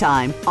 Pacific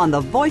Time on the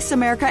Voice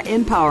America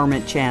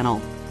Empowerment Channel.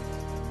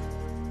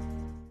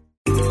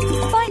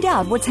 Find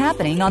out what's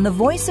happening on the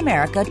Voice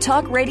America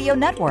Talk Radio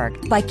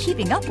Network by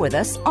keeping up with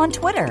us on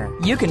Twitter.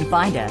 You can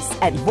find us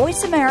at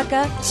Voice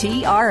America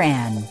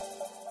TRN.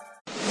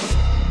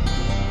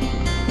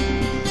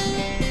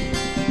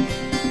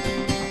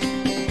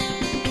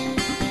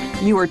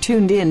 You are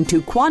tuned in to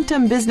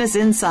Quantum Business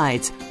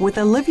Insights with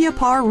Olivia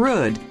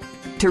Parr-Rudd.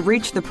 To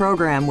reach the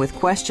program with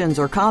questions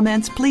or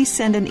comments, please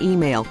send an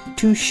email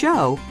to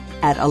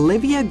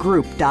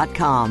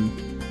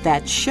show@oliviagroup.com.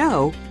 That's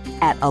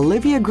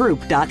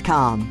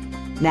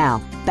show@oliviagroup.com.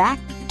 Now, back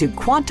to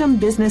Quantum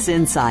Business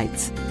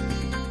Insights.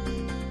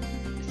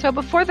 So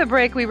before the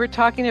break, we were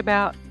talking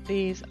about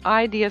these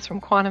ideas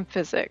from quantum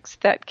physics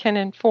that can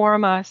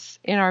inform us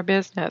in our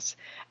business.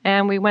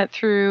 And we went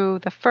through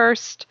the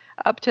first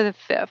up to the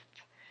fifth.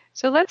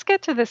 So let's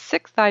get to the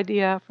sixth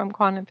idea from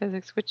quantum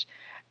physics, which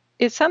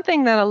is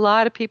something that a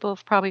lot of people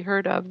have probably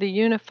heard of, the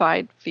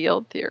unified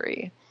field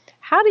theory.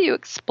 How do you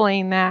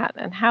explain that,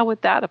 and how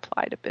would that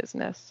apply to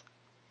business?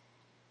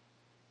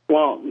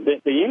 Well,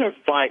 the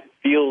unified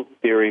field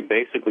theory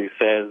basically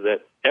says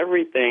that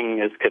everything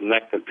is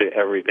connected to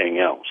everything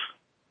else.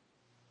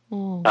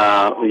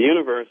 The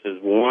universe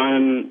is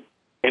one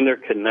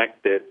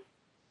interconnected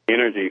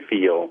energy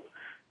field.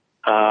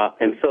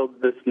 And so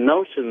this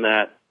notion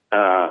that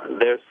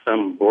there's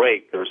some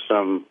break or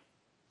some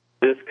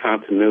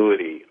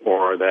discontinuity,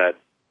 or that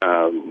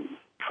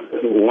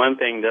one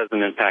thing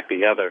doesn't impact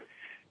the other,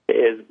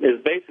 is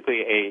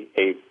basically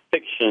a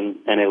fiction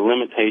and a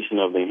limitation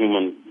of the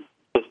human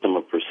system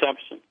of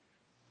perception.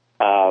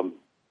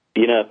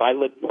 If I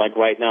look, like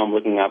right now, I'm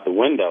looking out the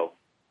window,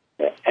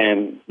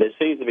 and there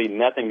seems to be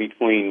nothing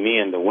between me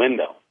and the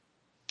window.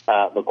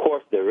 Of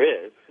course,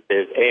 there's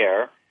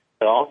air,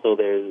 but also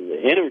there's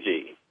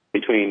energy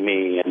between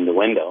me and the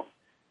window.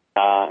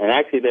 And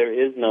actually, there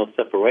is no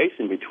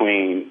separation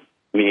between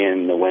me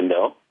and the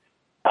window.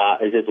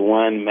 It's just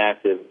one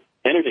massive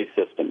energy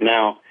system.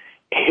 Now,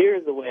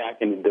 here's the way I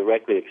can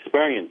directly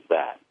experience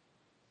that.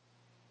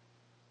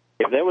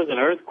 If there was an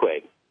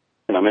earthquake,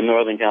 and I'm in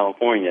Northern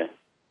California,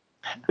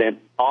 then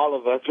all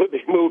of us would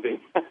be moving.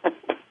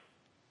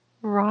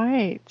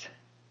 Right.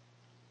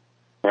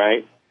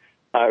 Right?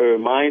 It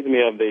reminds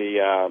me of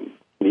the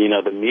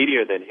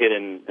meteor that hit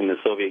in the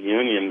Soviet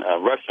Union,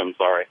 Russia,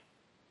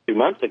 2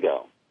 months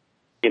ago.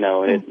 And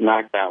it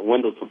knocked out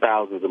windows for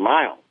thousands of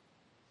miles.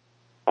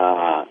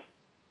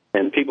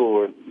 And people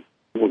were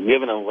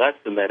given a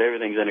lesson that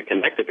everything's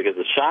interconnected, because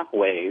the shock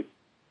wave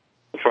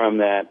from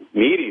that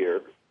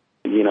meteor,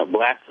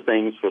 blasts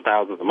things for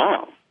thousands of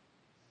miles.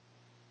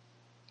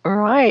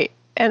 Right.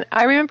 And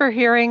I remember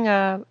hearing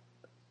a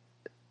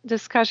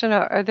discussion,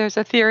 or there's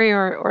a theory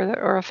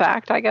or a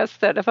fact, I guess,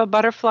 that if a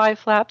butterfly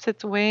flaps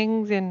its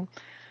wings in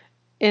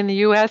the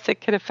U.S.,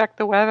 it could affect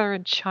the weather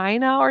in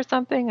China or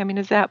something. I mean,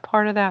 is that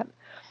part of that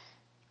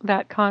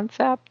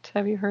concept?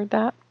 Have you heard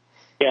that?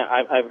 Yeah,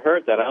 I've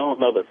heard that. I don't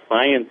know the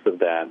science of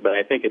that, but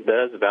I think it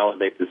does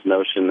validate this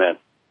notion that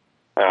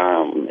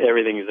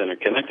everything is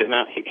interconnected.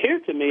 Now, here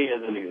to me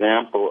is an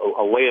example,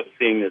 a way of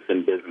seeing this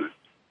in business.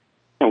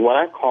 And what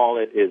I call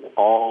it is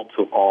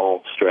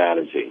all-to-all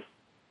strategy.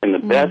 And the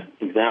best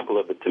example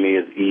of it to me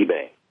is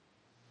eBay.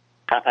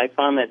 I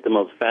found that the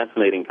most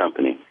fascinating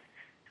company.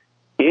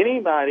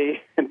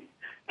 Anybody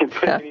can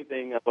put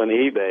anything up on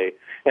eBay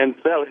and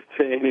sell it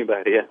to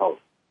anybody else.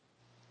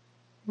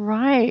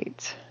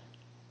 Right.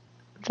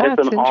 That's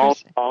it's an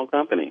all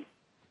company.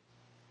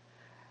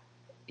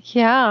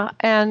 Yeah,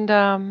 and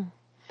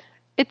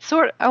it's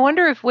I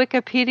wonder if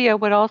Wikipedia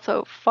would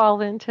also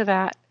fall into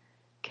that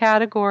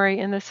category,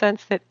 in the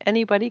sense that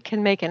anybody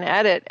can make an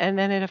edit and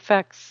then it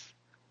affects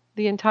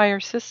the entire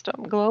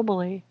system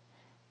globally.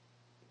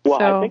 Well,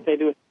 I think they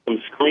do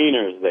some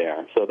screeners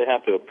there, so they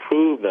have to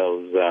approve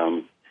those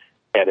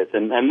edits,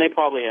 and they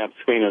probably have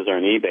screeners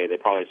on eBay. They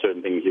probably have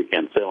certain things you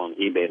can't sell on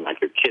eBay,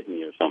 like your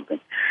kidney or something.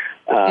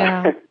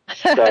 Yeah.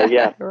 So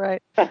yeah,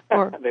 right.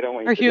 Or, they don't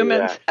want or you to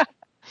humans. do that.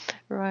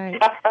 Right.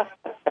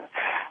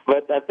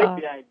 But I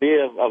think the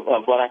idea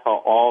of what I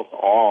call all to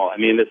all, I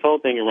mean, this whole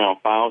thing around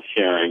file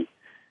sharing,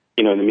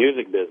 in the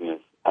music business,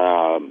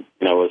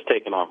 was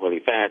taken off really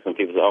fast, and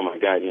people said, oh, my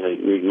God,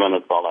 we run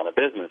us all out of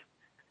business.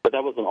 But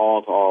that was an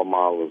all-to-all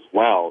model as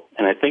well.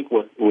 And I think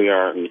what we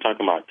are, when you're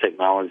talking about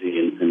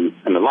technology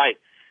and the like,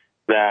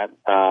 that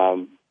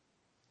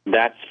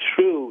that's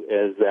true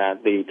is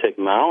that the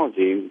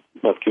technology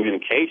of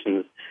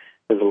communications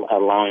is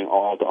allowing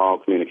all-to-all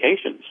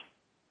communications.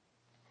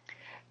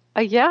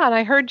 Yeah, and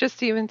I heard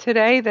just even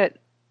today that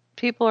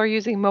people are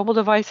using mobile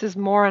devices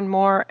more and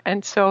more.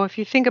 And so if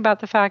you think about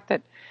the fact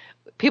that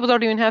people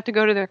don't even have to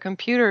go to their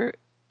computer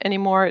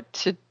anymore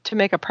to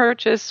make a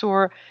purchase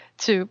or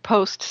to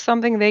post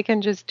something, they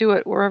can just do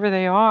it wherever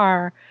they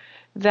are.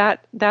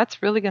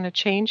 That's really going to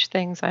change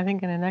things, I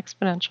think, in an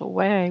exponential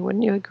way.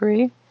 Wouldn't you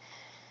agree?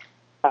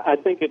 I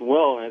think it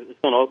will, and it's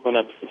going to open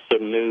up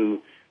some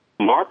new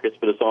markets,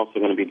 but it's also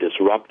going to be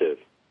disruptive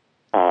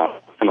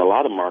in a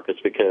lot of markets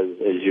because,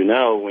 as you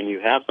know, when you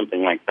have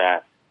something like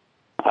that,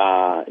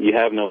 you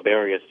have no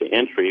barriers to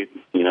entry,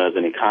 as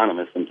an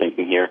economist, I'm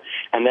thinking here,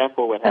 and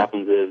therefore what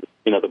happens is,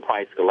 the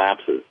price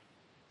collapses.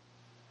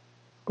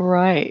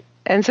 Right.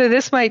 And so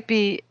this might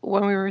be,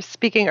 when we were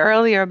speaking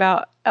earlier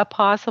about a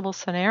possible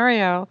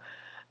scenario,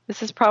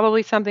 this is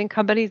probably something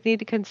companies need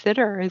to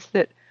consider, is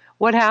that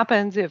what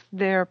happens if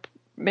their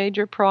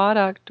major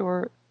product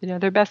or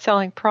their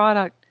best-selling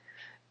product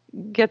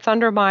gets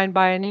undermined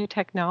by a new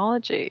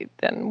technology?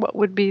 Then what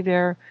would be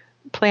their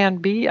plan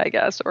B, I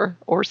guess,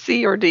 or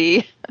C or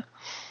D?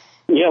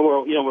 Yeah,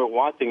 well, we're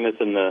watching this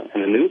in the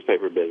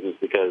newspaper business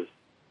because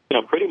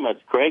pretty much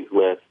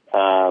Craigslist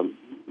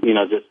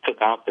just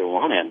took out their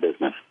one-ad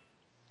business.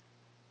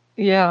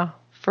 Yeah,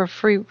 for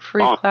free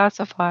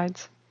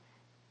classifieds.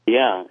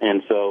 Yeah,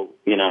 and so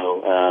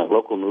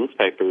local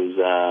newspapers,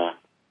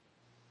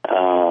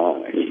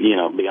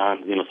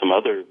 beyond some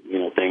other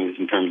things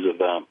in terms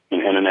of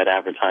internet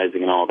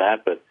advertising and all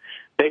that, but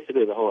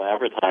basically the whole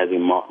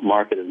advertising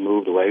market has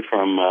moved away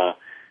from a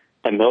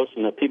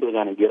notion that people are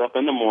going to get up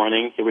in the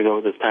morning. Here we go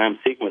with this time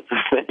sequence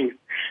of things.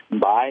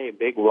 Buy a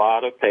big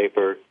wad of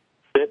paper,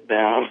 sit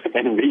down,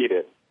 and read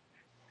it.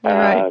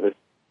 Right. That's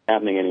not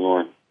happening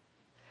anymore.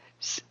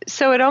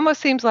 So it almost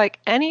seems like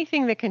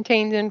anything that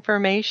contains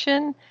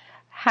information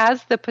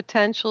has the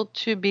potential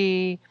to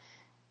be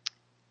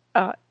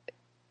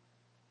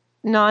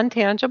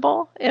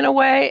non-tangible in a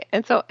way,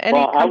 and so any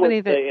company I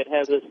would say it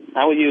has this.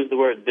 I would use the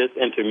word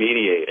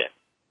disintermediated,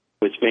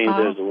 which means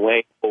there's a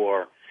way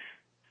for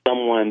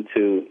someone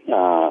to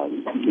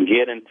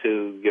get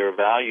into your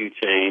value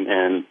chain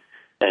and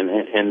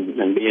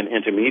be an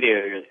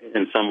intermediary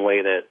in some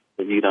way that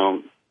you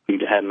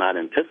had not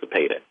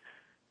anticipated,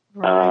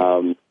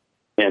 right.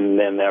 And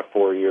then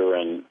therefore you're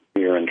in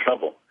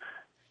trouble.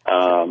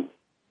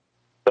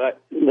 But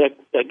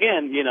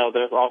again,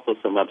 there's also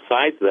some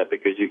upsides to that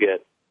because you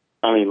get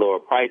not only lower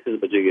prices,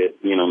 but you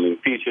get new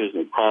features,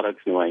 new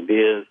products, new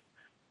ideas.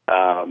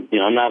 I'm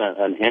not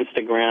an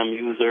Instagram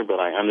user, but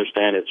I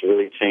understand it's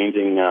really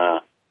changing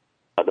the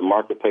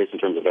marketplace in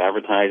terms of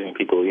advertising.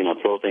 People,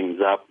 throw things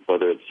up,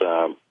 whether it's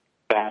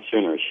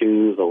fashion or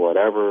shoes or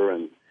whatever,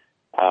 and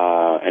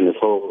this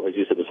whole, as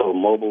you said, this whole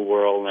mobile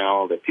world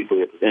now that people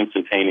get this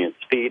instantaneous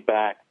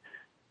feedback.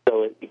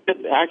 So it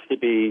could actually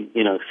be,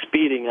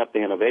 speeding up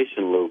the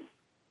innovation loop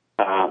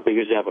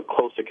because you have a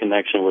closer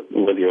connection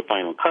with your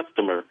final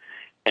customer.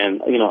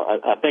 And,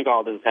 I think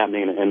all this is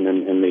happening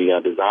in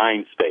the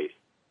design space.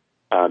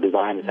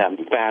 Design is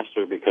happening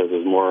faster because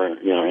there's more,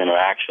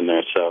 interaction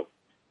there. So,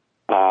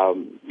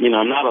 I'm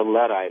not a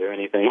Luddite or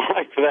anything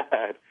like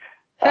that.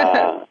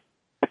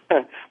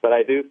 But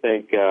I do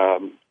think,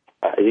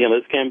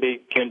 this can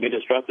be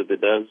disruptive. This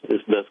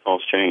does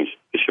cause change,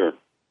 for sure.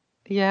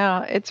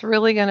 Yeah, it's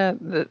really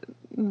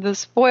the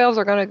spoils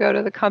are going to go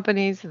to the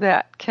companies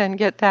that can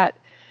get that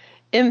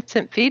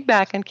instant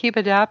feedback and keep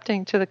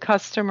adapting to the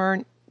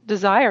customer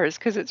desires,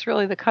 because it's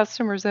really the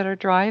customers that are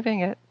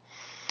driving it.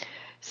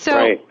 So,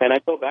 right, and I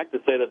go back to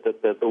say that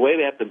the way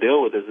they have to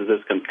deal with this is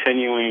this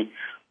continuing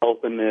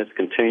openness,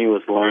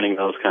 continuous learning,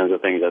 those kinds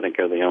of things, I think,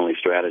 are the only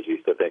strategies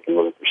that they can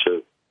really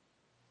pursue.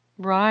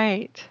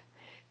 Right.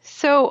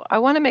 So I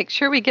want to make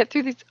sure we get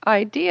through these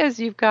ideas.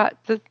 You've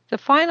got the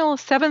final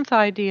seventh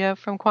idea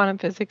from quantum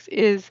physics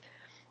is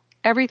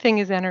everything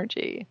is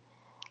energy.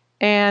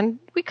 And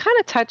we kind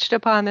of touched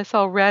upon this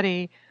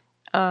already,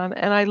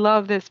 and I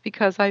love this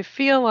because I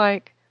feel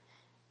like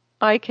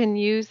I can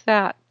use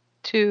that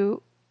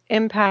to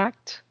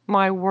impact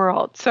my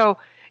world. So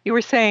you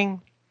were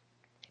saying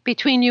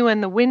between you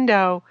and the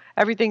window,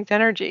 everything's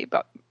energy,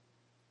 but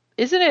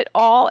isn't it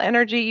all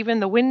energy, even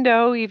the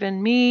window,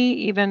 even me,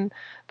 even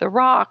the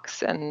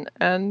rocks and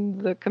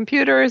the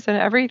computers and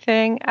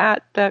everything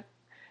at the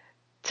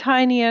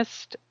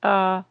tiniest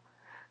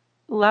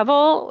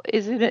level?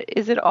 Is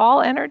it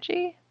all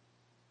energy?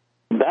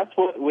 That's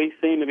what we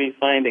seem to be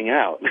finding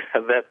out,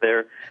 that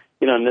they're,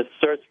 in this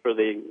search for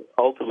the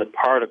ultimate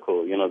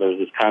particle, there's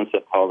this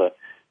concept called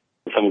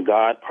some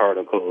God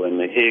particle and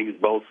the Higgs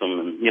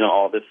boson and,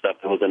 all this stuff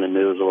that was in the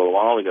news a little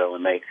while ago.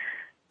 And they,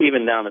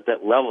 even down at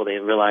that level, they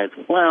realized,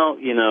 well,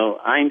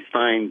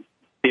 Einstein's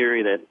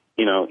theory that,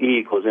 E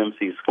equals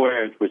mc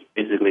squared, which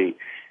basically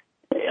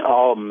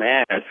all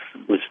mass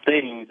was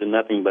things and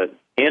nothing but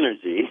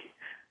energy,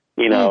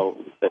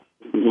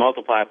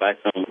 multiplied by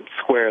some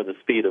square of the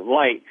speed of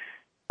light.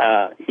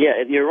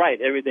 You're right.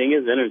 Everything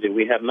is energy.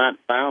 We have not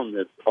found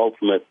this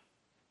ultimate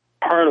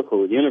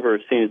particle. The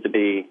universe seems to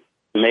be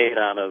made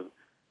out of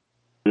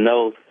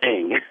no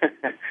thing.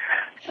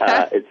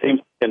 It seems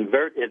to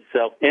convert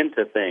itself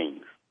into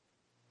things.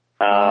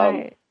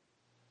 Right.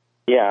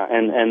 Yeah,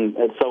 and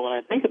so when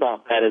I think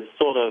about that, it's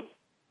sort of,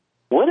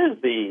 what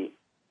is the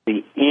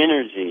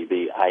energy,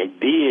 the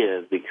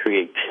ideas, the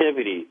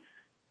creativity?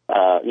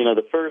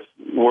 The first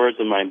words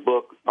of my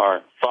book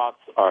are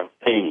thoughts are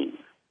things.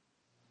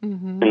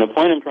 Mm-hmm. And the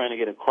point I'm trying to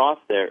get across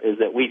there is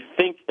that we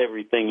think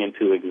everything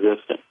into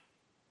existence.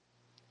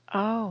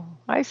 Oh,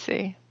 I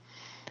see.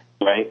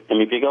 Right?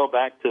 And if you go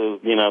back to,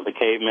 the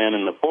caveman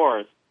in the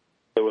forest,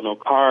 there were no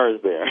cars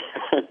there.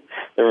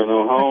 There were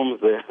no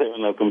homes there. There were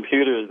no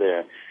computers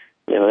there.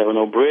 There were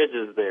no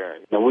bridges there.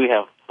 We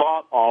have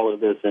thought all of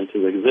this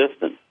into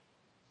existence.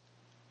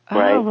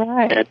 Right? Oh,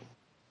 right.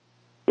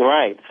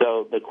 Right.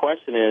 So the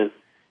question is,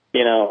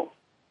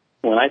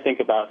 when I think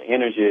about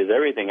energy as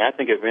everything, I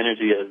think of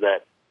energy as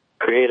that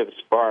creative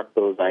spark,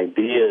 those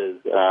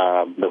ideas,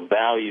 the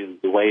values,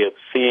 the way of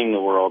seeing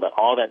the world.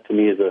 All that to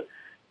me is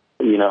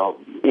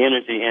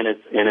energy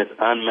in its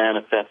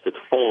unmanifested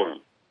form.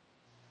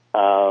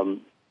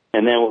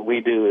 And then what we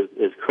do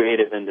as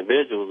creative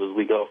individuals is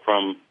we go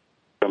from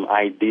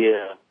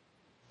idea,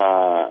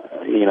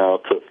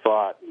 to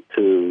thought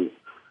to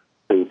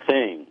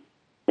thing,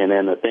 and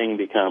then the thing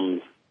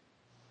becomes,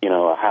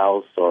 a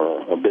house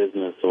or a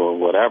business or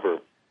whatever.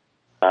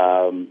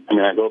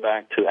 I go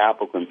back to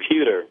Apple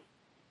Computer,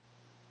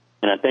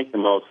 and I think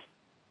to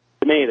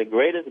me, the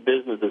greatest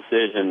business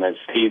decision that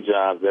Steve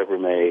Jobs ever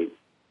made,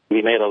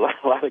 he made a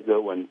lot of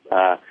good ones,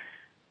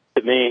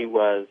 to me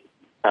was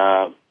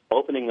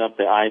opening up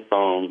the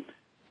iPhone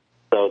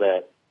so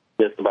that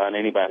just about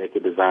anybody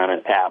could design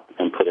an app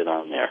and put it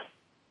on there.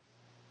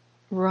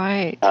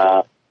 Right.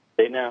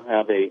 They now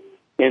have a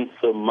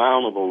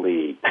insurmountable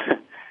lead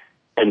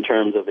in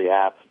terms of the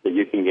apps that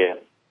you can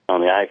get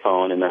on the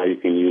iPhone and now you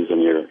can use on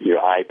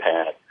your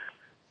iPad.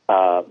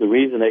 The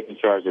reason they can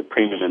charge a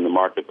premium in the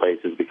marketplace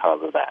is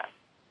because of that.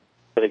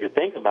 But if you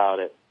think about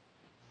it,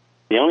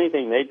 the only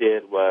thing they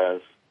did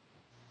was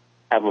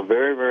have a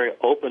very, very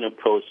open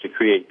approach to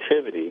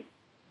creativity,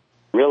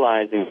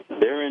 realizing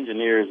their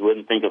engineers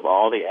wouldn't think of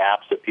all the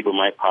apps that people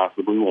might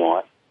possibly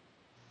want.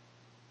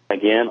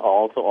 Again,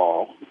 all to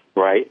all,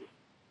 right?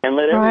 And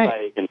let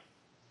everybody can.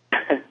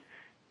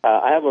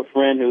 I have a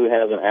friend who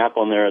has an app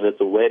on there that's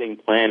a wedding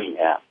planning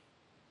app,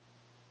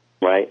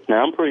 right?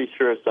 Now, I'm pretty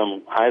sure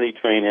some highly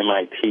trained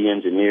MIT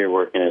engineer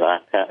working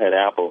at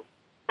Apple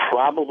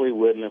probably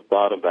wouldn't have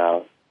thought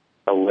about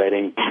a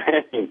wedding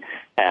planning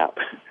app.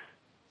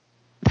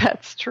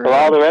 That's true. So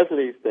all the rest of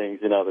these things,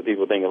 that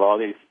people think of all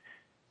these,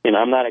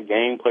 I'm not a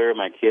game player.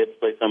 My kids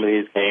play some of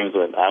these games,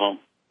 but I don't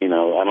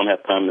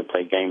have time to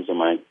play games on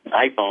my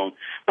iPhone.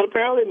 But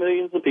apparently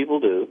millions of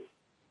people do.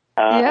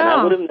 And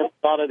I would have never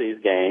thought of these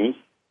games.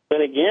 But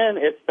again,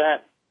 it's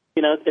that,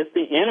 it's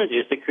the energy,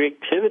 it's the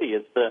creativity,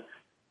 it's the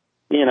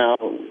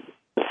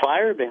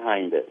fire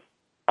behind it.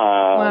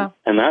 Wow.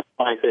 And that's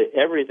why I say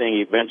everything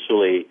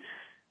eventually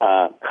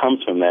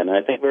comes from that. And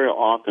I think very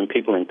often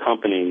people in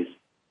companies,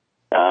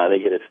 they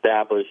get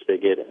established, they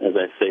get, as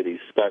I say,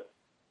 these stuck,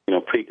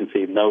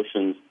 preconceived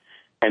notions,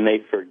 and they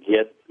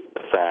forget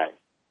the fact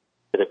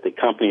that if the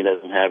company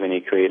doesn't have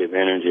any creative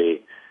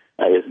energy,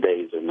 its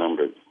days are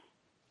numbered.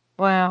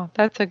 Wow,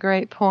 that's a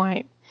great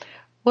point.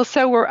 Well,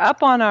 so we're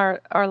up on our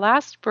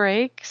last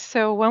break.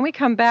 So when we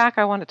come back,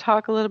 I want to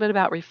talk a little bit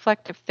about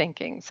reflective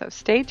thinking. So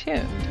stay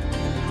tuned.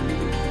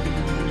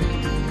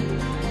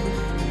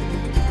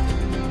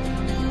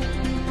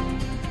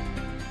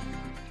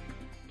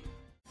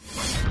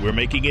 We're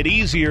making it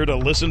easier to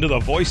listen to the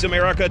Voice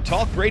America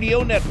Talk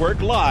Radio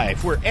Network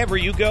live wherever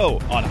you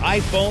go on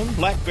iPhone,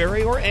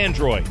 BlackBerry, or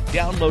Android.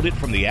 Download it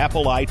from the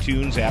Apple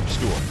iTunes App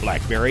Store,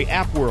 BlackBerry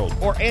App World,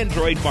 or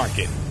Android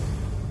Market.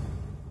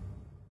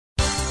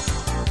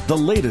 The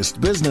latest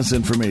business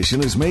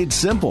information is made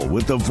simple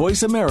with the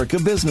Voice America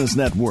Business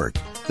Network.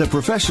 The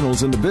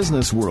professionals in the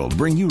business world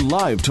bring you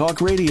live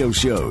talk radio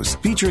shows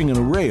featuring an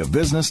array of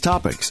business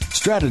topics,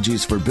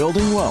 strategies for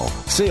building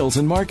wealth, sales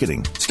and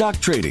marketing, stock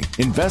trading,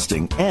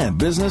 investing, and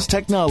business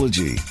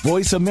technology.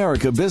 Voice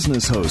America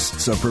Business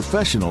hosts are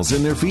professionals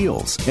in their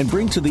fields and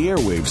bring to the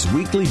airwaves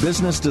weekly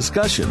business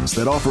discussions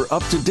that offer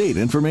up-to-date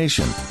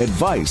information,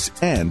 advice,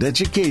 and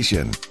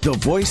education. The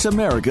Voice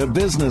America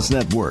Business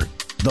Network.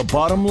 The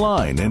bottom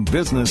line in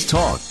business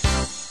talk.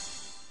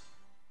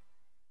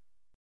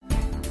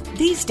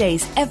 These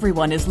days,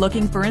 everyone is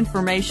looking for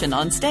information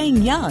on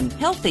staying young,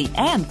 healthy,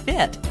 and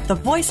fit. The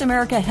Voice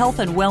America Health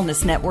and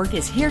Wellness Network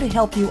is here to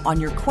help you on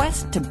your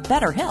quest to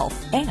better health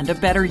and a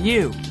better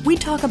you. We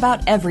talk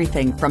about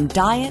everything from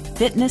diet,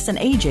 fitness, and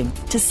aging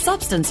to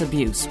substance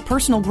abuse,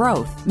 personal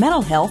growth,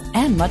 mental health,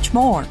 and much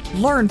more.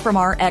 Learn from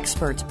our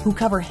experts who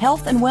cover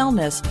health and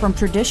wellness from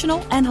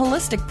traditional and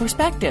holistic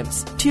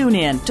perspectives. Tune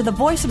in to the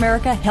Voice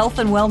America Health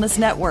and Wellness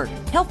Network.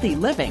 Healthy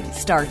living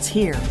starts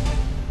here.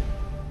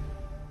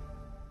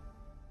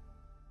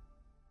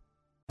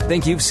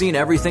 Think you've seen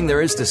everything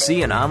there is to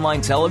see in online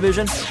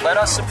television? Let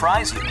us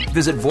surprise you.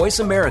 Visit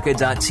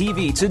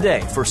voiceamerica.tv today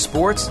for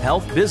sports,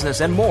 health,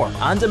 business, and more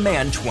on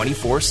demand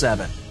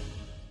 24/7.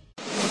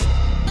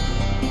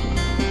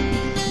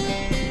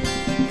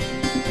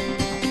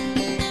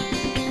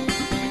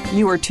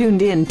 You are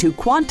tuned in to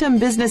Quantum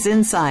Business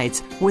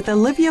Insights with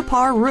Olivia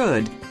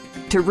Parr-Rood.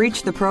 To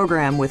reach the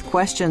program with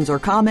questions or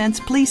comments,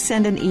 please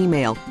send an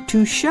email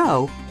to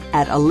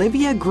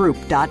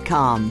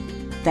show@oliviagroup.com.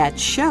 That's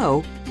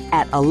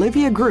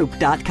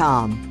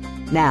show@oliviagroup.com.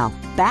 Now,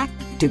 back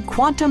to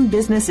Quantum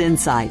Business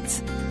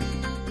Insights.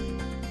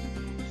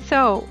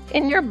 So,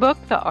 in your book,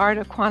 The Art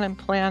of Quantum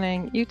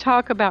Planning, you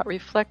talk about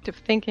reflective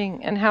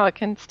thinking and how it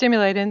can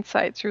stimulate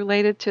insights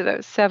related to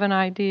those 7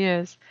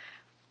 ideas.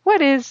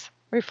 What is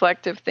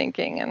reflective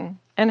thinking,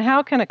 and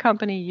how can a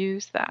company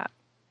use that?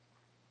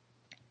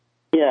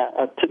 Yeah,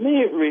 to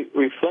me,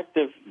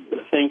 reflective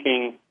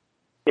thinking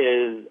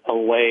is a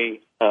way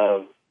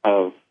of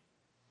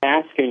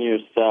asking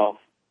yourself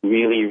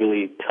really,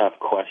 really tough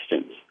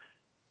questions.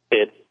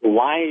 It's,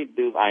 why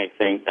do I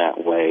think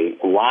that way?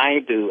 Why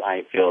do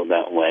I feel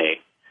that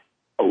way?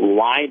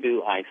 Why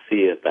do I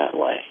see it that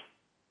way?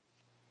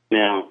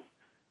 Now,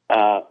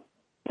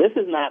 this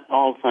is not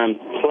all the time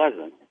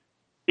pleasant,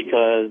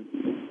 because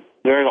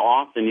very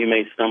often you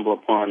may stumble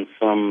upon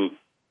some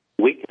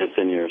weakness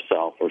in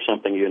yourself or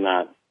something you're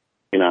not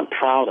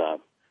proud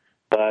of.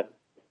 But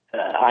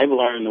I've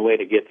learned the way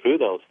to get through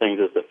those things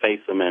is to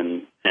face them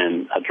and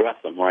address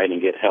them, right, and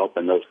get help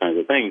and those kinds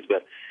of things.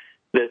 But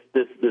this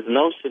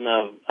notion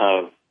of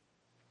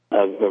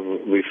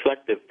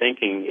reflective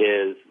thinking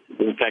is,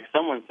 in fact,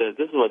 someone says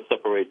this is what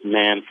separates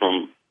man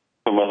from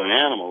other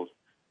animals,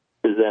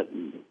 is that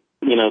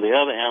the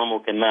other animal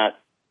cannot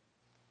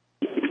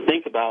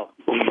think about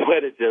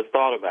what it just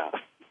thought about.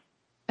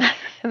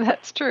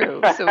 That's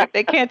true. So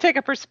they can't take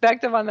a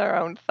perspective on their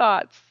own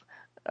thoughts.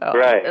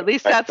 Right. At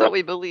least that's what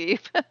we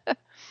believe.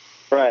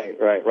 Right.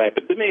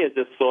 But to me, it's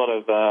just sort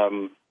of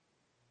the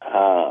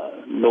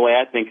way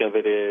I think of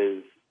it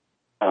is,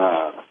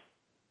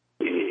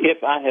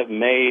 if I have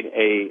made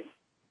a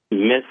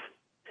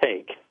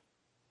mistake,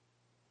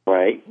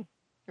 right,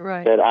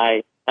 that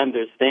I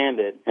understand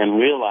it and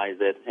realize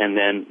it and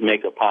then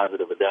make a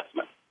positive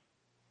adjustment.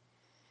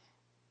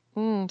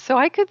 So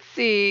I could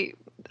see,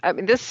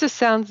 this just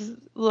sounds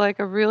like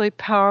a really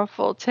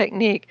powerful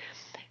technique.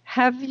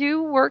 Have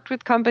you worked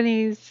with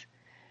companies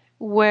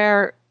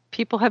where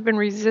people have been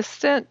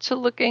resistant to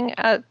looking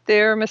at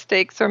their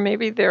mistakes or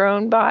maybe their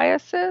own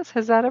biases?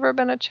 Has that ever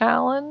been a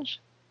challenge?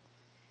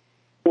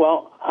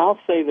 Well, I'll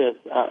say this.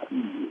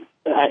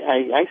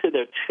 I said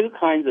there are 2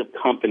 kinds of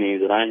companies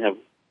that I have,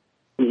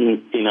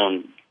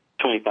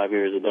 25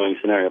 years of doing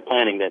scenario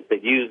planning that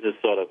use this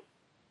sort of.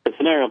 The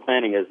scenario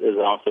planning is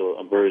also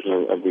a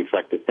version of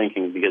reflective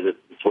thinking, because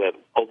it's a way of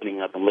opening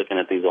up and looking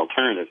at these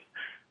alternatives.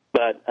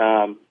 But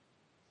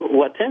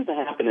what tends to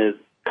happen is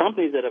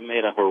companies that have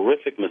made a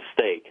horrific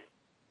mistake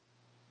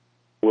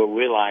will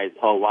realize,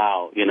 oh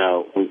wow,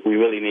 we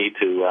really need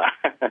to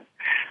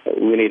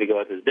we need to go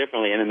at this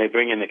differently, and then they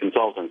bring in the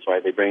consultants,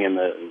 right? They bring in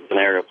the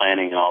scenario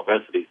planning and all the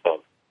rest of these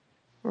folks.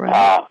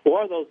 Right.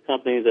 Or those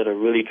companies that are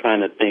really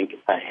trying to think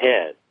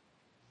ahead.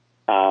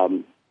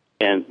 And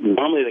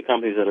normally the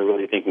companies that are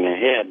really thinking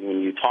ahead,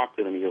 when you talk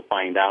to them, you'll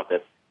find out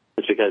that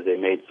it's because they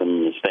made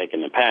some mistake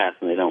in the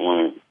past and they don't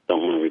want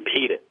to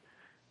repeat it.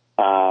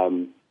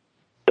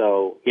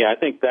 So I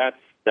think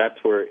that's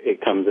where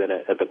it comes in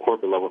at the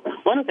corporate level.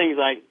 One of the things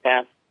I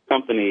ask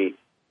company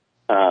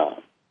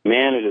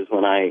managers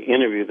when I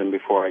interview them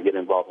before I get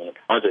involved in a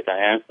project, I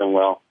ask them,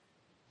 well,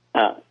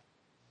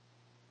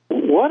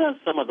 what are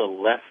some of the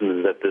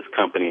lessons that this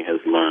company has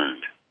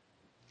learned?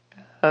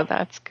 Oh,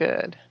 that's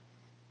good.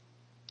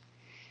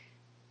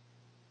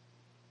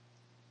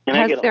 And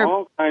I get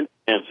all kinds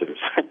of answers.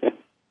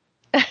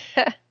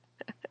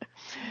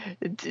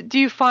 Do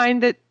you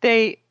find that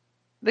the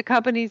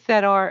companies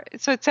that are,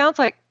 so it sounds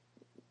like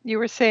you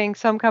were saying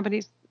some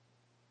companies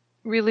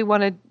really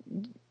want to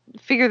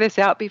figure this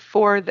out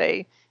before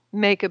they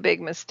make a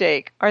big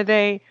mistake. Are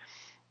they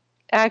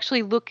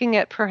actually looking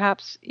at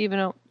perhaps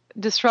even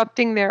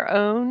disrupting their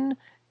own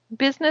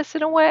business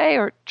in a way,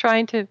 or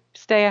trying to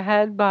stay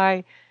ahead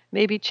by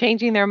maybe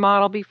changing their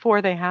model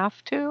before they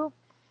have to?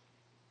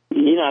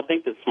 I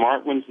think the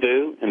smart ones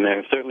do, and there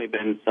have certainly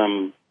been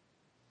some,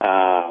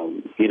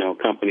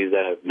 companies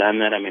that have done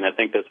that. I mean, I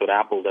think that's what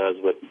Apple does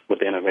with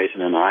the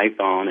innovation in the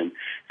iPhone, and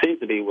seems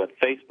to be what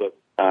Facebook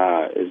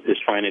is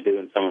trying to do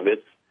in some of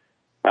its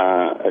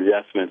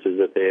adjustments is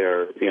that they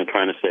are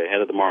trying to stay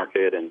ahead of the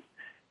market and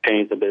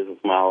change the business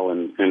model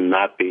and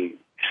not be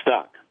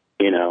stuck.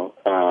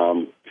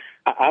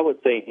 I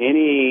would say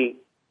any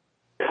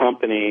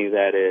company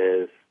that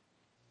is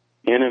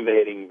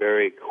innovating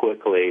very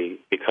quickly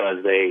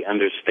because they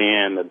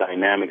understand the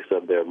dynamics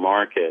of their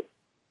market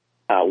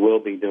will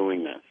be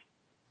doing this.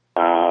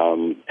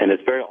 And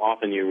it's very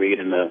often you read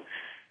in the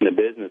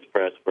business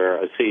press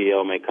where a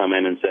CEO may come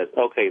in and says,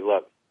 okay,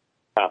 look,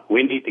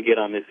 we need to get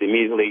on this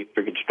immediately.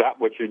 Stop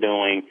what you're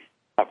doing.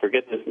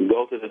 Forget this and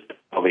go to this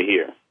over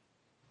here,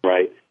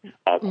 right?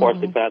 Of course,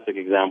 the classic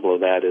example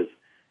of that is,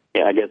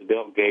 I guess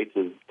Bill Gates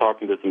was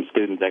talking to some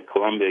students at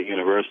Columbia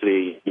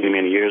University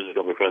many years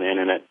ago before the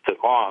Internet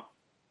took off,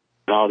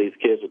 and all these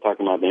kids were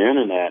talking about the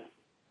Internet.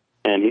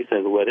 And he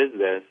says, what is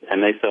this?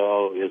 And they said,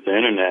 oh, it's the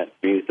Internet.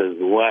 And he says,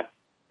 what?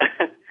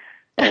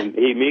 And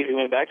he immediately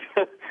went back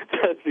to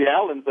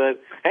Seattle and said,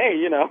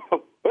 hey,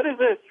 what is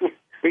this?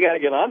 We got to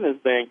get on this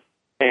thing.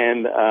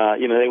 And,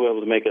 they were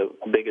able to make a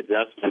big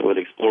adjustment with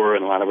Explorer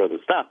and a lot of other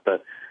stuff.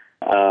 But,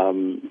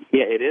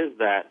 it is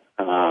that,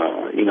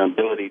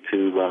 ability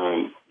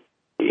to,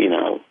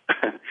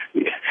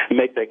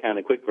 make that kind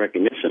of quick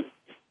recognition.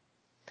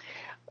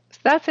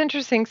 That's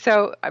interesting.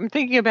 So I'm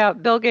thinking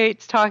about Bill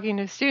Gates talking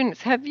to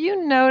students. Have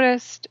you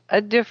noticed a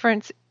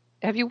difference?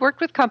 Have you worked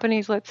with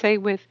companies, let's say,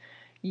 with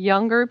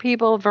younger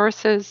people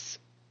versus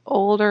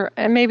older,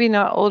 and maybe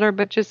not older,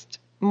 but just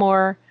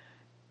more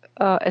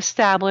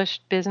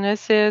established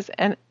businesses?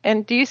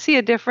 And do you see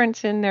a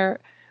difference in their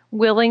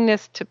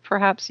willingness to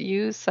perhaps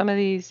use some of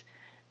these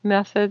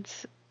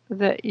methods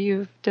that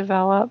you've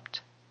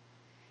developed?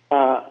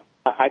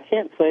 I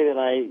can't say that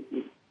I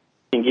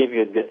can give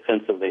you a good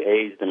sense of the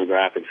age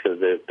demographics because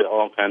there are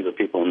all kinds of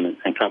people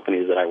and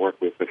companies that I work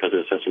with because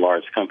they're such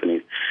large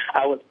companies.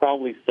 I would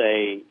probably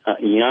say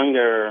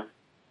younger,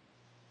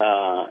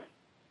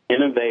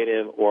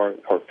 innovative, or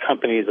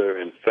companies that are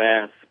in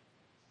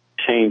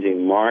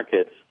fast-changing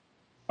markets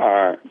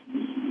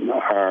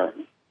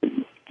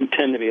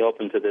tend to be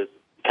open to this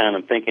kind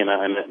of thinking.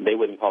 And they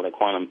wouldn't call it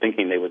quantum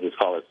thinking; they would just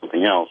call it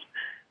something else.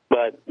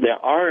 But there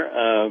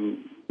are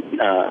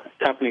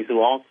companies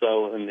who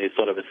also, in the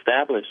sort of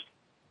established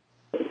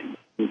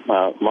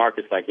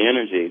markets like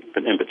energy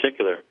in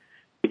particular,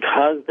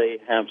 because they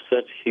have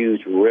such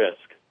huge risk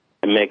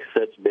and make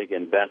such big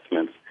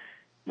investments,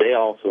 they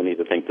also need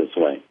to think this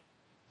way.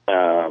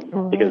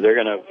 Because they're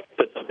going to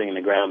put something in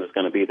the ground that's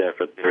going to be there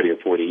for 30 or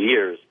 40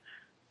 years,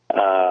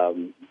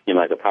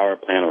 like a power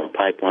plant or a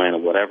pipeline or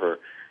whatever,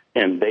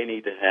 and they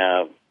need to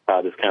have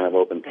this kind of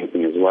open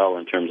thinking as well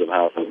in terms of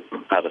how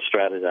to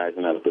strategize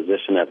and how to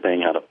position that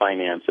thing, how to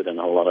finance it, and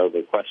a whole lot of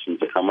other questions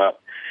that come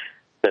up,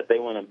 that they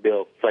want to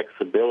build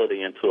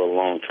flexibility into a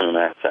long-term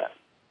asset.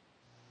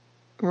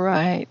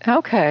 Right.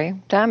 Okay.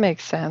 That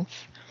makes sense.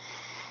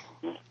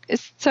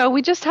 So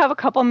we just have a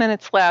couple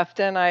minutes left,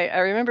 and I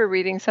remember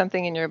reading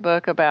something in your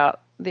book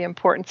about the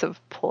importance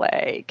of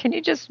play. Can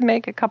you just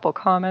make a couple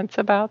comments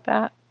about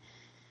that?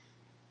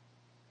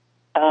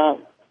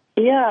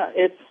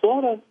 It's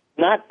sort of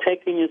not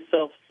taking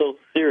yourself so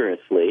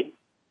seriously,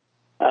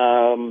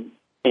 and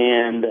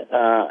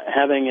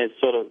having a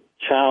sort of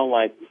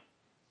childlike,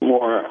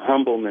 more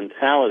humble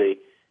mentality,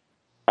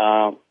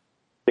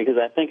 because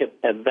I think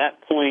at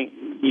that point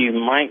you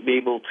might be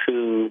able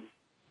to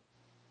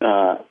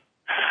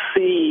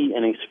see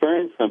and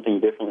experience something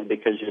differently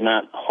because you're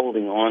not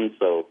holding on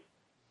so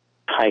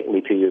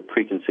tightly to your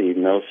preconceived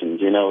notions.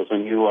 It's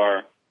when you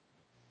are,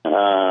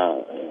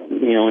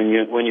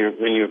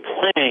 when you're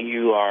playing,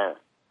 you are,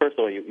 first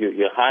of all,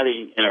 you're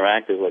highly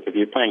interactive. Like if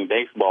you're playing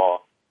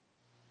baseball,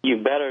 you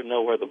better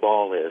know where the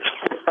ball is,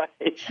 right?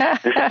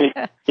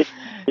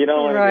 You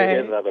don't want to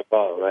get another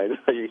ball, right?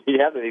 So you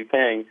have to be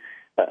paying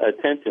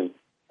attention.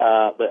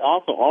 But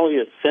also, all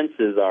your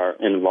senses are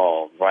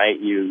involved, right?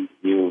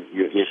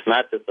 It's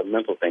not just a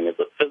mental thing; it's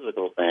a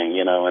physical thing,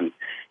 and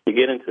you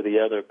get into the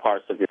other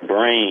parts of your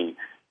brain.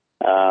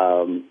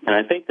 And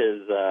I think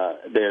there's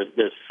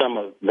some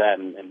of that,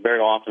 and very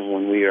often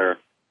when we are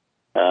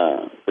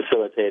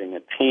facilitating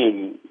a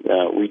team,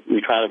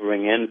 we try to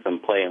bring in some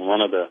play. And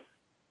one of the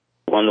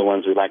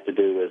ones we like to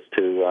do is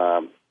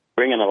to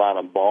bring in a lot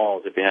of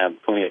balls. If you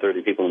have 20 or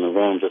 30 people in the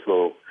room, just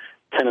little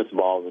tennis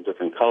balls of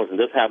different colors, and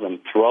just have them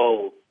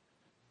throw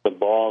the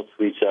balls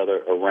to each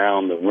other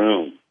around the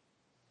room.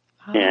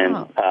 Oh.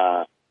 And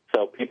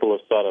so people are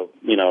sort of,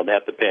 they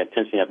have to pay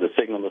attention. You have to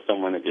signal to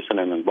someone that you're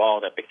sending them the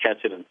ball. They have to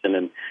catch it, and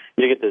then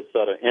you get this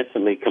sort of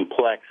instantly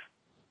complex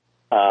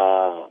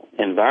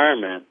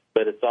environment,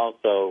 but it's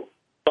also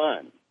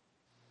fun.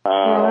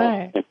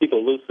 Right. And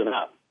people loosen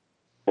up,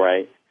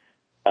 right?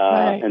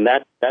 Right. And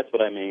that's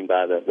what I mean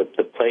by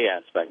the play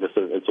aspect.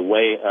 It's a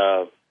way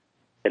of,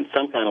 in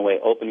some kind of way,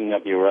 opening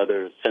up your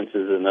other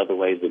senses and other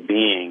ways of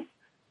being,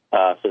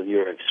 so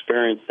you're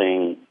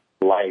experiencing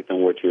life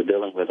and what you're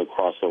dealing with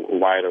across a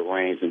wider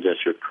range than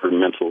just your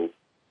mental,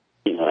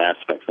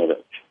 aspects of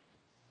it.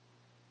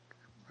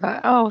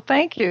 Oh,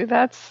 thank you.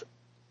 That's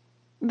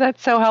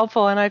so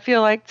helpful, and I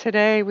feel like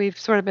today we've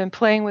sort of been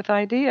playing with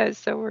ideas,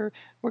 so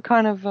we're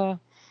kind of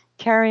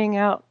carrying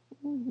out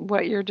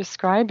what you're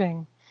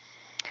describing.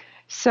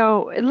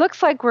 So it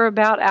looks like we're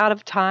about out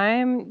of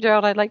time.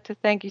 Gerald, I'd like to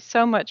thank you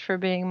so much for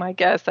being my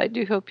guest. I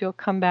do hope you'll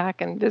come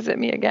back and visit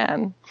me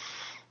again.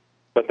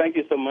 Well, thank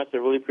you so much. I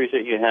really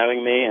appreciate you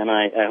having me, and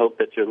I hope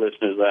that your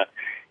listeners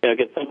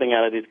get something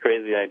out of these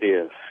crazy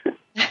ideas.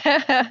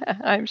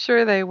 I'm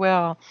sure they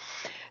will.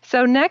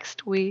 So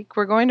next week,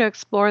 we're going to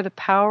explore the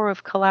power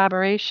of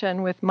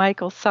collaboration with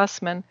Michael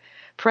Sussman,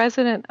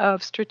 President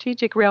of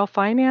Strategic Rail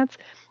Finance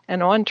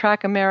and On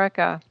Track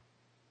America.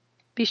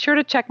 Be sure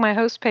to check my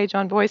host page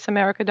on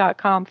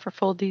voiceamerica.com for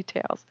full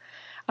details.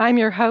 I'm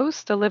your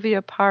host,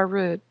 Olivia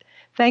Parr-Rudd.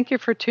 Thank you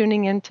for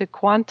tuning in to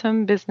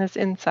Quantum Business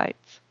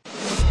Insights.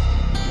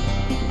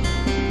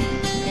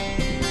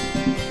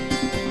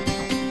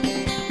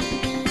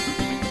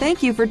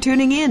 Thank you for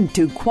tuning in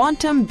to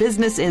Quantum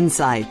Business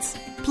Insights.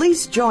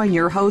 Please join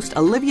your host,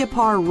 Olivia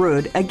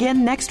Parr-Rudd,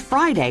 again next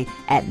Friday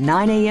at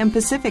 9 a.m.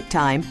 Pacific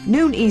Time,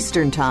 noon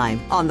Eastern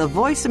Time on the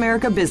Voice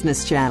America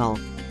Business Channel.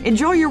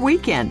 Enjoy your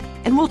weekend,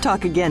 and we'll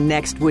talk again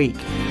next week.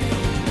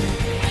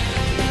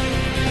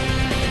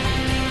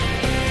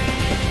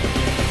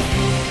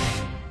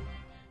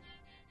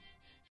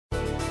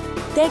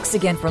 Thanks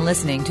again for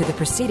listening to the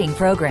preceding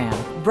program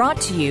brought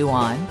to you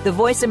on the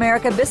Voice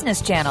America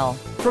Business Channel.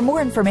 For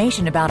more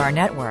information about our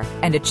network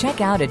and to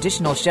check out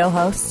additional show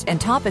hosts and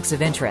topics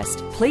of interest,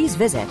 please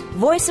visit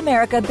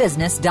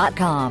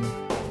voiceamericabusiness.com.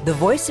 The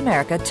Voice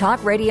America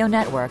Talk Radio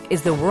Network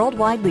is the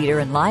worldwide leader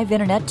in live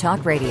Internet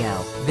talk radio.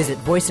 Visit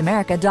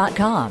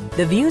voiceamerica.com.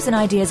 The views and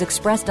ideas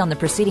expressed on the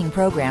preceding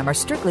program are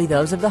strictly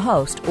those of the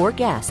host or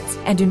guests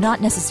and do not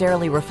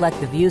necessarily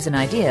reflect the views and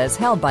ideas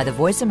held by the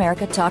Voice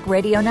America Talk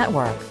Radio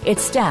Network,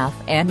 its staff,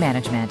 and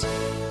management.